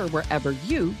Podcasts, or wherever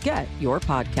you get your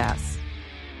podcasts.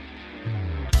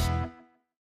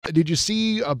 Did you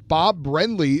see Bob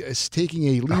Brenly is taking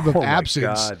a leave of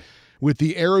absence with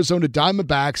the Arizona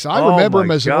Diamondbacks? I remember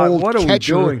him as an old what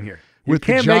catcher. What are we doing here? You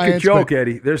can't Giants, make a joke,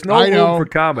 Eddie. There's no room for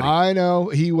comedy. I know.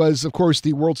 He was, of course,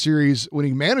 the World Series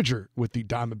winning manager with the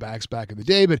Diamondbacks back in the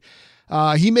day, but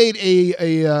he made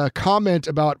a comment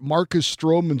about Marcus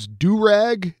Stroman's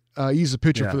do-rag. He's a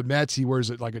pitcher for the Mets. He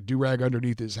wears it like a do-rag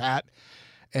underneath his hat.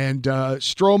 And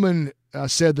Stroman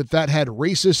said that had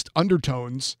racist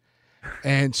undertones.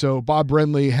 And so Bob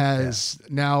Brenly has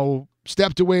now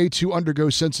stepped away to undergo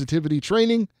sensitivity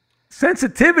training.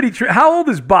 How old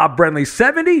is Bob Brenly?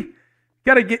 70?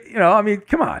 Got to get,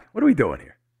 come on. What are we doing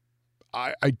here?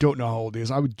 I don't know how old he is.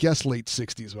 I would guess late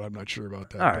 60s, but I'm not sure about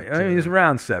that. All right. But, he's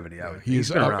around 70. He's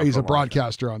a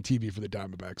broadcaster on TV for the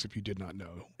Diamondbacks, if you did not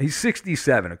know. He's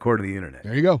 67, according to the internet.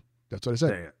 There you go. That's what I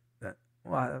said.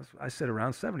 Well, I said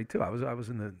around 72. I was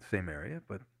in the same area,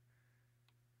 but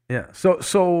yeah.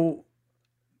 So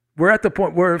we're at the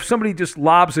point where if somebody just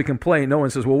lobs a complaint, no one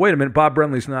says, well, wait a minute, Bob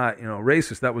Brenly's not,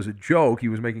 racist. That was a joke. He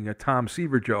was making a Tom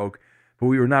Seaver joke, but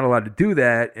we were not allowed to do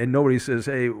that. And nobody says,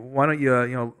 hey, why don't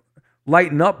you,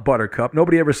 lighten up, Buttercup?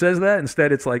 Nobody ever says that.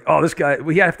 Instead, it's like, oh, this guy,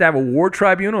 we have to have a war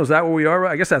tribunal. Is that where we are?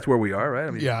 I guess that's where we are, right?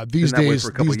 I mean, yeah, these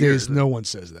days, no one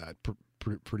says that,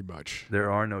 pretty much.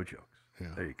 There are no jokes.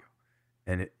 Yeah. There you go.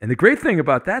 And the great thing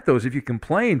about that, though, is if you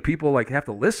complain, people have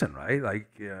to listen, right? Like,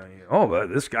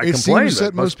 this guy complained. It seems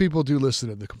that most people do listen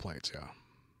to the complaints, yeah.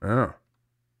 Oh.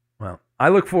 Well, I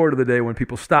look forward to the day when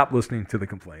people stop listening to the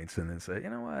complaints and then say, you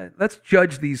know what, let's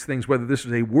judge these things whether this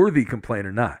is a worthy complaint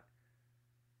or not.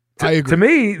 I agree. To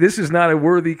me, this is not a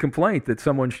worthy complaint that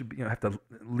someone should have to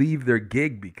leave their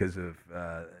gig because of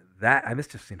that. This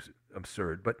just seems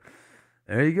absurd, but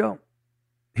there you go.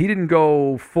 He didn't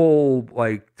go full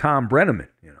like Tom Brenneman,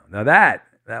 Now that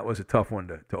was a tough one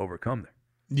to overcome there.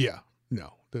 Yeah,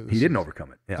 no, he didn't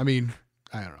overcome it. Yeah. I mean,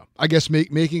 I don't know. I guess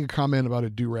making a comment about a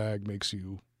do-rag makes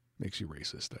you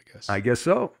racist. I guess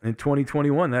so. In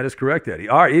 2021, that is correct, Eddie.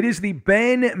 All right, it is the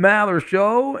Ben Maller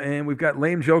Show, and we've got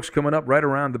lame jokes coming up right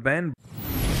around the bend.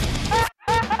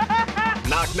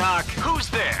 Knock knock. Who's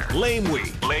there? Lame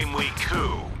week. Lame week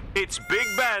who? It's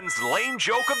Big Ben's lame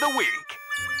joke of the week.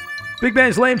 Big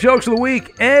Ben's Lame Jokes of the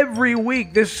Week. Every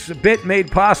week, this bit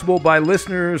made possible by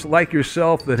listeners like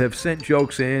yourself that have sent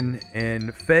jokes in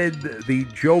and fed the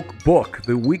joke book,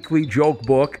 the weekly joke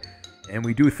book. And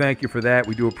we do thank you for that.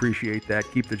 We do appreciate that.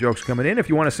 Keep the jokes coming in. If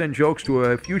you want to send jokes to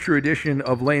a future edition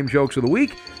of Lame Jokes of the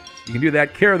Week, you can do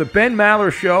that. Care of the Ben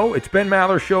Maller Show. It's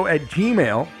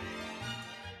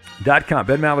benmallershow@gmail.com.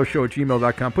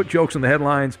 benmallershow@gmail.com. Put jokes in the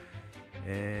headlines.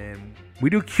 And we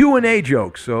do Q&A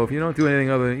jokes, so if you don't do anything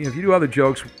other, if you do other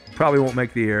jokes, probably won't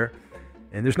make the air.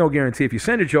 And there's no guarantee if you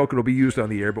send a joke, it'll be used on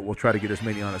the air, but we'll try to get as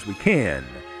many on as we can.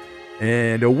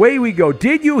 And away we go.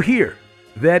 Did you hear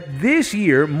that this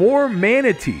year more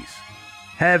manatees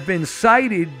have been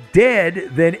sighted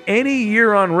dead than any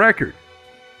year on record?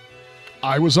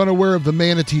 I was unaware of the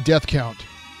manatee death count.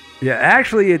 Yeah,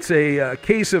 actually, it's a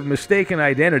case of mistaken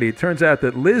identity. It turns out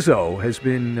that Lizzo has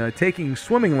been taking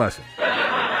swimming lessons. So,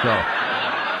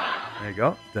 there you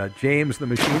go. James the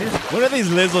Machinist. What are these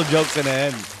Lizzo jokes in the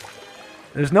end?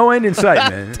 There's no end in sight,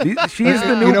 man. She's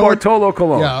the new Bartolo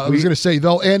Colon. Yeah, I was going to say,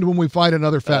 they'll end when we find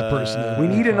another fat person. We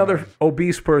need another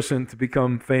obese person to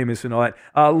become famous and all that.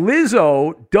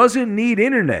 Lizzo doesn't need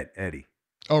internet, Eddie.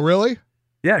 Oh, really?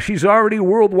 Yeah, she's already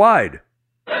worldwide.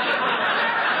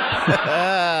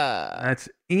 That's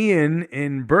Ian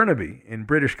in Burnaby in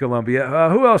British Columbia.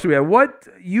 Who else do we have? What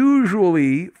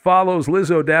usually follows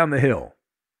Lizzo down the hill?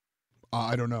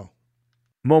 I don't know.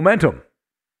 Momentum.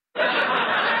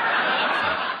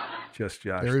 Just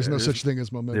Josh. There is no such thing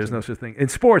as momentum. There's no such thing. In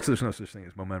sports, there's no such thing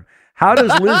as momentum. How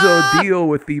does Lizzo deal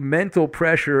with the mental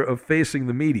pressure of facing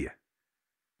the media?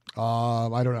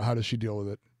 I don't know. How does she deal with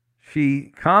it?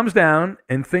 She calms down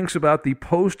and thinks about the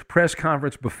post-press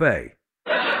conference buffet.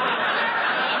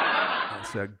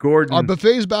 Gordon. Are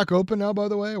buffets back open now, by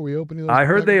the way? Are we opening those? I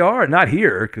heard they are. Not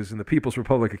here, because in the People's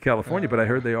Republic of California, but I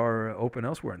heard they are open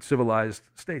elsewhere in civilized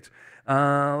states.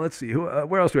 Let's see.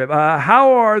 Where else do we have?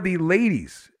 How are the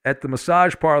ladies at the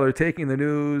massage parlor taking the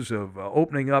news of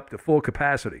opening up to full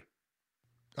capacity?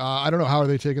 I don't know. How are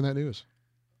they taking that news?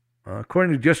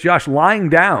 According to Just Josh, lying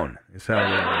down is how they're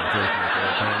taking it.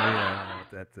 Apparently, I don't know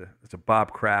what that's a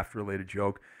Bob Kraft-related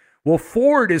joke. Well,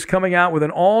 Ford is coming out with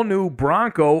an all-new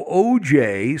Bronco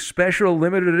OJ Special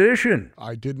Limited Edition.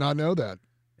 I did not know that.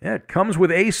 Yeah, it comes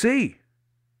with AC.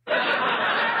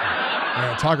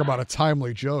 Man, talk about a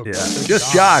timely joke. Yeah,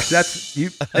 just Josh. That's an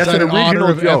in original honor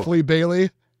of joke. F. Lee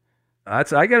Bailey. I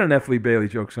got an F. Lee Bailey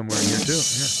joke somewhere in here too.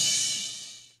 Yeah.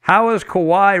 How has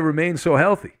Kawhi remained so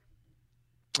healthy?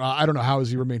 I don't know. How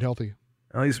has he remained healthy?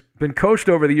 Well, he's been coached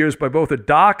over the years by both a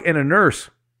doc and a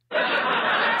nurse.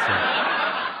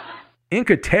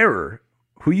 Inca Terror,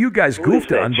 who you guys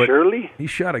goofed on, but Shirley? He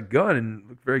shot a gun and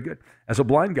looked very good as a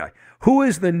blind guy. Who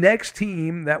is the next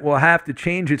team that will have to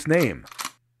change its name?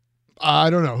 I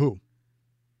don't know. Who?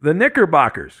 The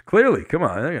Knickerbockers. Clearly. Come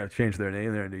on. They're going to change their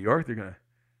name. They're in New York. They're going to...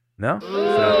 No?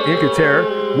 So, Inca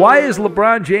Terror. Why is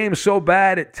LeBron James so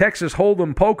bad at Texas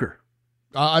Hold'em poker?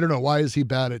 I don't know. Why is he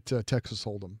bad at Texas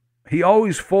Hold'em? He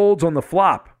always folds on the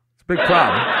flop. It's a big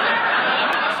problem.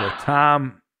 So,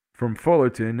 Tom... from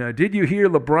Fullerton, did you hear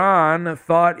LeBron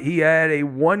thought he had a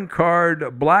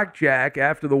one-card blackjack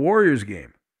after the Warriors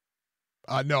game?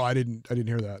 No, I didn't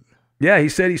hear that. Yeah, he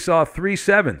said he saw 3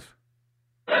 sevens.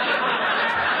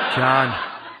 John,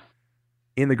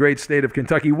 in the great state of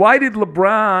Kentucky, why did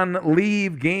LeBron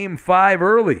leave Game 5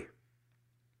 early?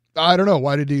 I don't know.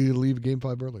 Why did he leave Game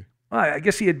 5 early? Well, I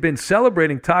guess he had been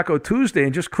celebrating Taco Tuesday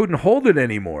and just couldn't hold it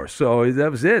anymore. So that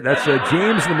was it. That's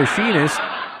James the Machinist.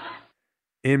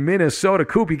 In Minnesota.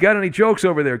 Coop, you got any jokes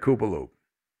over there, Koopaloop?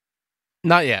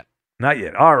 Not yet. Not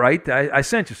yet. All right. I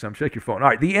sent you some. Check your phone. All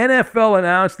right. The NFL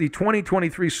announced the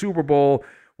 2023 Super Bowl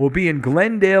will be in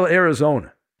Glendale,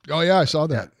 Arizona. Oh, yeah, I saw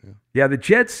that. Yeah, the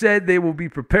Jets said they will be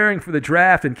preparing for the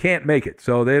draft and can't make it,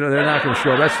 so they're not going to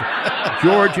show. That's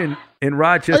George in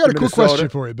Rochester, I got a Minnesota. quick question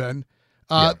for you, Ben.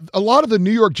 A lot of the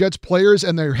New York Jets players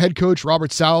and their head coach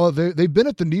Robert Saleh, they've been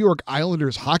at the New York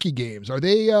Islanders hockey games. Are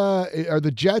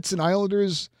the Jets and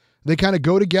Islanders? They kind of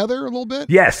go together a little bit.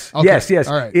 Yes, okay. yes.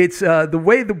 All right. It's the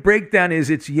way the breakdown is.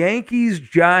 It's Yankees,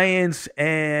 Giants,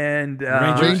 and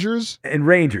Rangers. And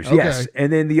Rangers. Okay. Yes,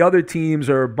 and then the other teams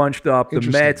are bunched up. The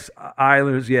Mets,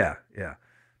 Islanders. Yeah.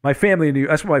 My family in New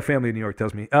York. That's what my family in New York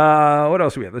tells me. What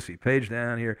else do we have? Let's see. Page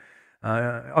down here.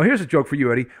 Here's a joke for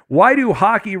you, Eddie. Why do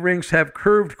hockey rinks have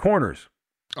curved corners?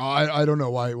 I don't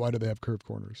know. Why do they have curved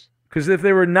corners? Because if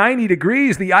they were 90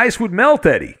 degrees, the ice would melt,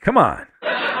 Eddie. Come on.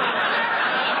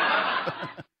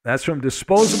 That's from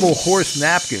Disposable Horse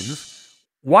Napkins.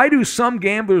 Why do some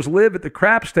gamblers live at the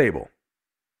craps table?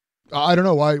 I don't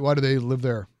know. Why do they live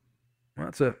there? Well,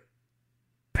 it's a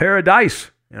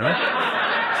paradise, you know.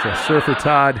 It's a Surfer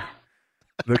Todd,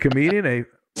 the comedian, a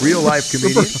real-life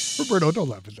comedian. Roberto, don't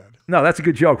laugh at that. No, that's a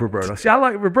good joke, Roberto. See, I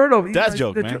like Roberto. That's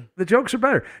joke, man. The jokes are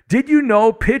better. Did you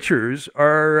know pitchers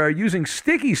are using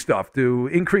sticky stuff to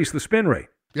increase the spin rate?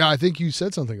 Yeah, I think you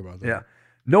said something about that. Yeah.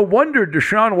 No wonder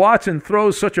Deshaun Watson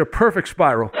throws such a perfect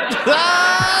spiral.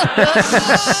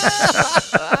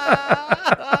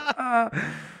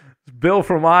 Bill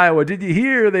from Iowa. Did you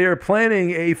hear they are planning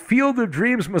a Field of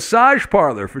Dreams massage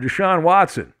parlor for Deshaun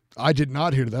Watson? I did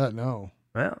not hear that, no.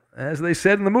 Well, as they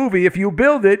said in the movie, if you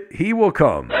build it, he will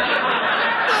come.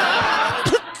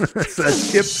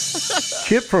 That's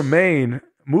Chip from Maine,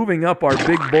 moving up our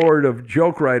big board of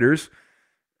joke writers.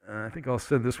 I think I'll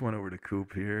send this one over to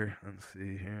Coop here. Let's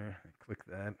see here. Click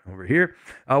that over here.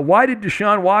 Why did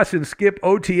Deshaun Watson skip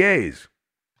OTAs?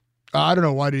 I don't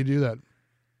know. Why did he do that?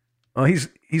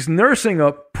 He's nursing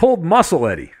a pulled muscle,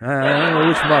 Eddie. I don't know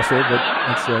which muscle,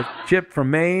 but it's a Chip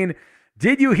from Maine.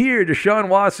 Did you hear Deshaun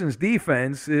Watson's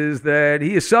defense is that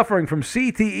he is suffering from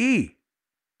CTE?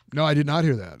 No, I did not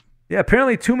hear that. Yeah,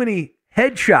 apparently too many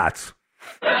headshots.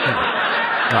 All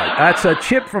right, that's a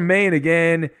Chip from Maine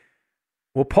again.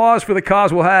 We'll pause for the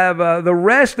cause. We'll have the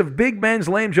rest of Big Ben's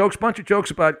lame jokes, bunch of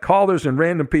jokes about callers and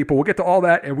random people. We'll get to all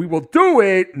that, and we will do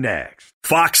it next.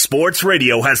 Fox Sports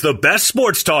Radio has the best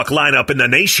sports talk lineup in the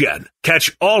nation.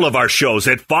 Catch all of our shows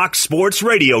at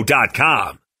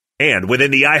foxsportsradio.com. And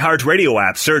within the iHeartRadio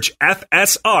app, search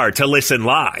FSR to listen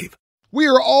live. We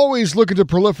are always looking to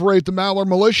proliferate the Maller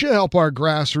Militia, help our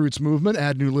grassroots movement,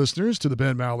 add new listeners to the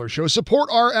Ben Maller Show. Support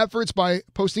our efforts by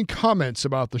posting comments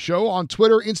about the show on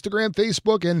Twitter, Instagram,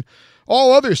 Facebook, and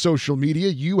all other social media.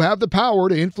 You have the power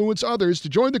to influence others to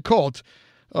join the cult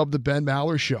of the Ben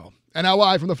Maller Show. And now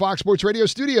live from the Fox Sports Radio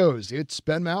studios, it's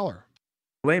Ben Maller.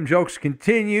 Lame jokes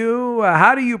continue.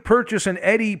 How do you purchase an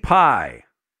Eddie Pie?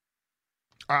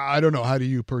 I don't know. How do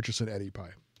you purchase an Eddie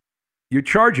Pie? You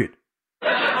charge it.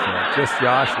 So just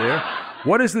Josh there.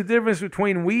 What is the difference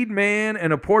between Weed Man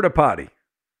and a porta potty?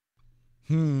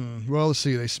 Well, let's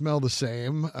see. They smell the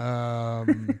same.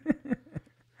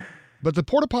 But the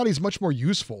porta potty is much more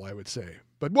useful, I would say.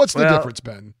 But what's the difference,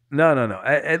 Ben? No.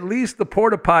 At least the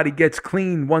porta potty gets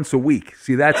cleaned once a week.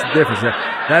 See, that's the difference.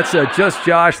 That's just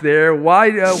Josh there.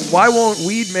 Why won't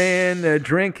Weed Man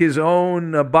drink his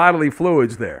own bodily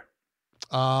fluids there?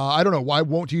 I don't know. Why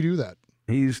won't you do that?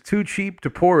 He's too cheap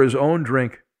to pour his own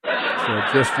drink. So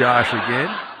just Josh again.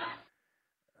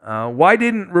 Why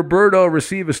didn't Roberto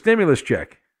receive a stimulus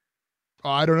check?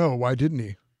 I don't know. Why didn't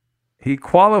he? He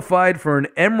qualified for an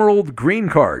Emerald Green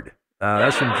Card.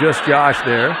 That's from just Josh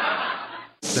there.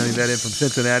 Sending that in from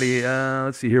Cincinnati.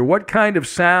 Let's see here. What kind of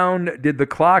sound did the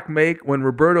clock make when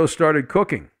Roberto started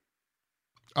cooking?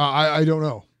 I don't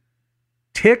know.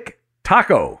 Tick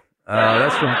Taco.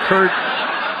 That's from Kurt.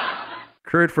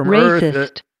 Kurt from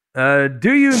Racist. Earth.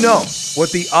 Do you know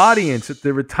what the audience at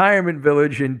the retirement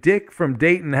village and Dick from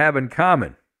Dayton have in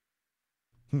common?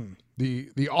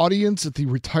 The audience at the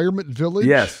retirement village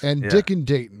and Dick and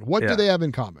Dayton. What do they have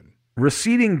in common?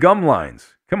 Receding gum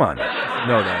lines. Come on.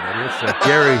 Know that. It's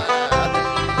Gary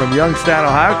from Youngstown,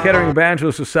 Ohio, Kettering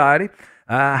Banjo Society.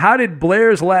 How did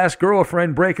Blair's last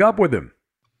girlfriend break up with him?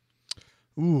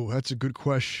 Ooh, that's a good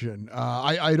question.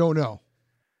 I don't know.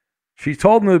 She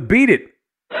told him to beat it.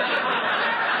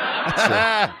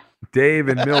 Dave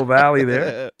in Mill Valley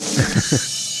there.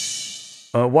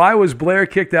 Why was Blair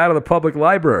kicked out of the public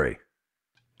library?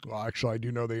 Well, actually, I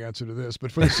do know the answer to this, but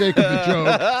for the sake of the joke,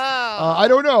 I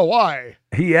don't know. Why?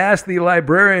 He asked the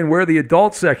librarian where the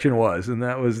adult section was, and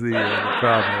that was the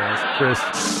problem.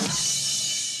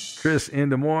 That's Chris in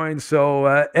Des Moines. So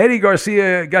Eddie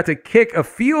Garcia got to kick a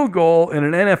field goal in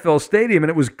an NFL stadium, and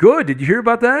it was good. Did you hear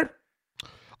about that?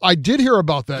 I did hear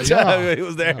about that. Yeah, he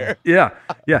was there. Yeah.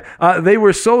 They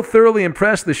were so thoroughly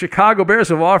impressed, the Chicago Bears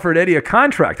have offered Eddie a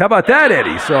contract. How about that,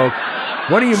 Eddie? So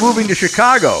when are you moving to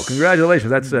Chicago?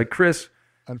 Congratulations. That's Chris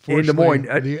in Des Moines.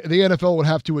 The NFL would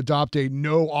have to adopt a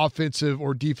no offensive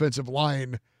or defensive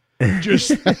line.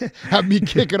 Just have me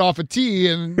kick it off a tee,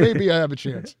 and maybe I have a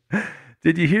chance.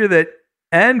 Did you hear that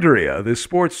Andrea, the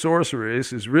sports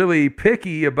sorceress, is really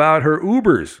picky about her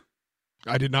Ubers?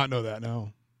 I did not know that,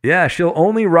 no. Yeah, she'll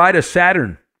only ride a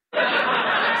Saturn.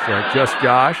 So just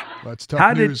Josh. That's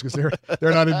tough news because they're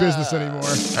not in business anymore.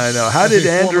 I know. How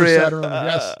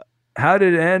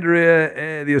did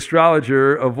Andrea, the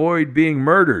astrologer, avoid being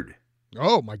murdered?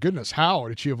 Oh my goodness! How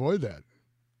did she avoid that?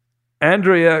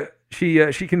 Andrea,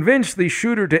 she convinced the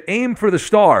shooter to aim for the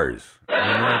stars.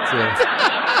 And that's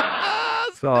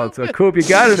so it's a Coop. You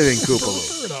got anything,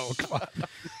 Koopaloo? No, come on.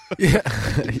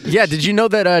 Yeah. Did you know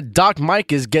that Doc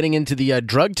Mike is getting into the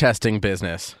drug testing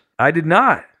business? I did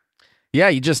not. Yeah,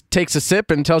 he just takes a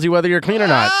sip and tells you whether you're clean or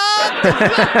not.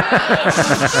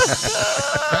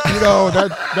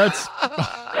 That's.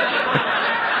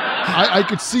 I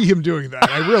could see him doing that.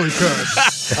 I really could.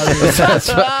 It's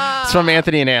from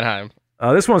Anthony in Anaheim.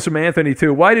 This one's from Anthony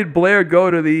too. Why did Blair go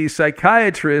to the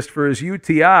psychiatrist for his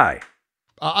UTI?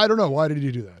 I don't know. Why did he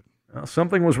do that? Well,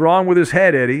 something was wrong with his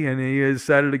head, Eddie, and he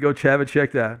decided to go have it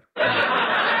checked out.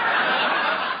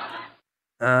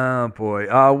 Oh, boy.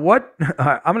 I'm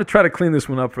going to try to clean this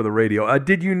one up for the radio.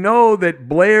 Did you know that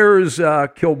Blair's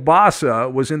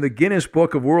kielbasa was in the Guinness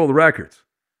Book of World Records?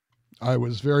 I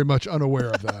was very much unaware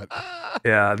of that.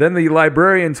 Yeah. Then the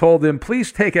librarian told him,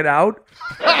 please take it out.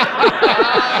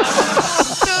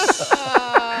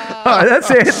 That's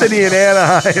Anthony in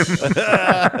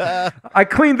Anaheim. I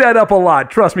cleaned that up a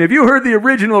lot. Trust me. If you heard the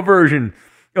original version,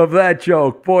 of that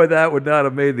joke. Boy, that would not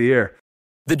have made the air.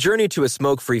 The journey to a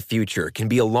smoke-free future can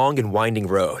be a long and winding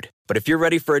road, but if you're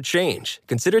ready for a change,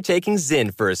 consider taking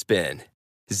Zyn for a spin.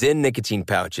 Zyn nicotine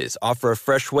pouches offer a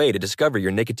fresh way to discover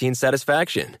your nicotine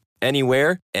satisfaction.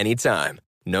 Anywhere, anytime.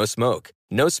 No smoke,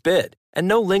 no spit, and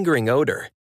no lingering odor.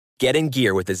 Get in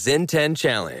gear with the Zyn 10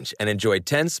 Challenge and enjoy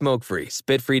 10 smoke-free,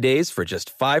 spit-free days for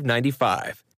just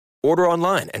 $5.95. Order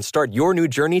online and start your new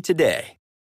journey today.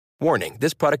 Warning,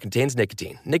 this product contains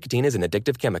nicotine. Nicotine is an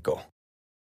addictive chemical.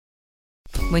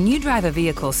 When you drive a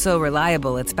vehicle so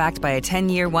reliable it's backed by a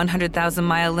 10-year,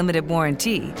 100,000-mile limited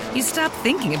warranty, you stop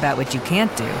thinking about what you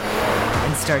can't do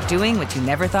and start doing what you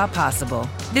never thought possible.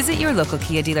 Visit your local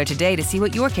Kia dealer today to see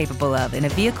what you're capable of in a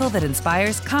vehicle that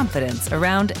inspires confidence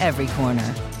around every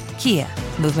corner. Kia,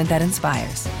 movement that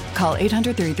inspires. Call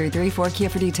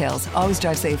 800-333-4KIA for details. Always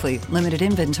drive safely. Limited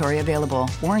inventory available.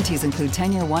 Warranties include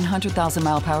 10-year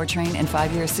 100,000-mile powertrain and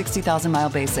 5-year 60,000-mile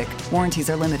basic. Warranties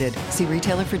are limited. See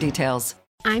retailer for details.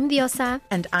 I'm Diosa.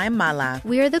 And I'm Mala.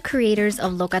 We are the creators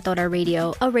of Locatora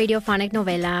Radio, a radiophonic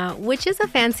novela, which is a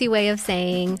fancy way of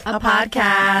saying a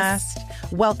podcast.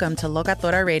 Welcome to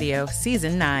Locatora Radio,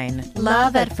 Season 9.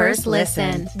 Love at first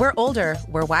listen. We're older,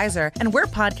 we're wiser, and we're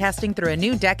podcasting through a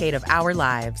new decade of our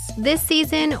lives. This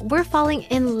season, we're falling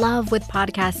in love with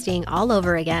podcasting all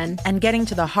over again. And getting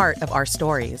to the heart of our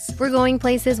stories. We're going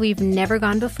places we've never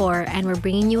gone before, and we're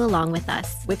bringing you along with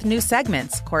us. With new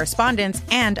segments, correspondence,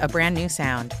 and a brand new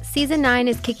sound. Season 9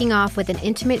 is kicking off with an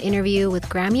intimate interview with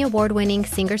Grammy Award-winning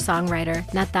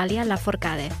singer-songwriter Natalia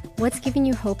Lafourcade. What's giving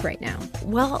you hope right now?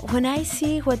 Well, when I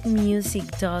see what music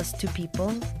does to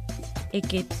people, it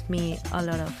gives me a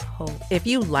lot of hope. If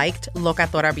you liked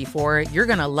Locatora before, you're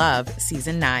going to love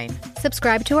Season 9.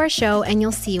 Subscribe to our show and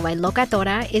you'll see why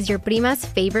Locatora is your prima's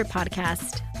favorite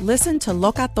podcast. Listen to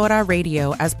Locatora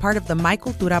Radio as part of the My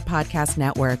Cultura Podcast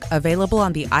Network, available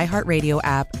on the iHeartRadio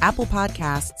app, Apple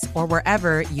Podcasts, or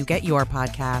wherever you get your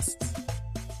podcasts.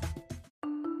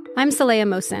 I'm Saleha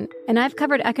Mohsen, and I've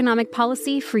covered economic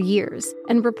policy for years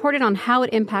and reported on how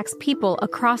it impacts people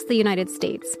across the United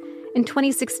States. In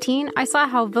 2016, I saw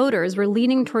how voters were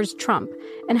leaning towards Trump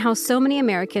and how so many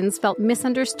Americans felt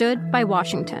misunderstood by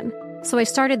Washington. So I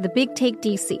started The Big Take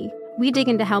DC. We dig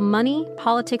into how money,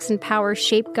 politics, and power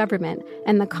shape government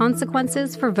and the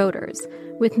consequences for voters.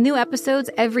 With new episodes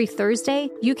every Thursday,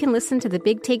 you can listen to The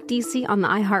Big Take DC on the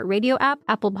iHeartRadio app,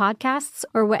 Apple Podcasts,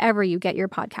 or wherever you get your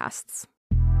podcasts.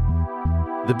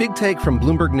 The Big Take from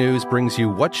Bloomberg News brings you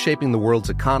what's shaping the world's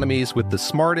economies with the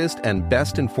smartest and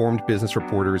best-informed business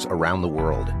reporters around the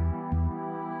world.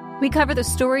 We cover the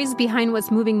stories behind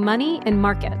what's moving money and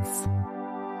markets,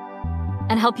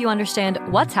 and help you understand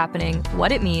what's happening,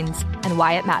 what it means, and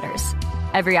why it matters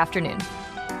every afternoon.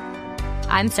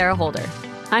 I'm Sarah Holder.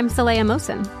 I'm Saleha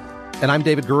Mohsen. And I'm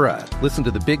David Gura. Listen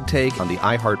to The Big Take on the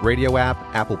iHeartRadio app,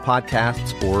 Apple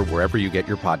Podcasts, or wherever you get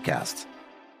your podcasts.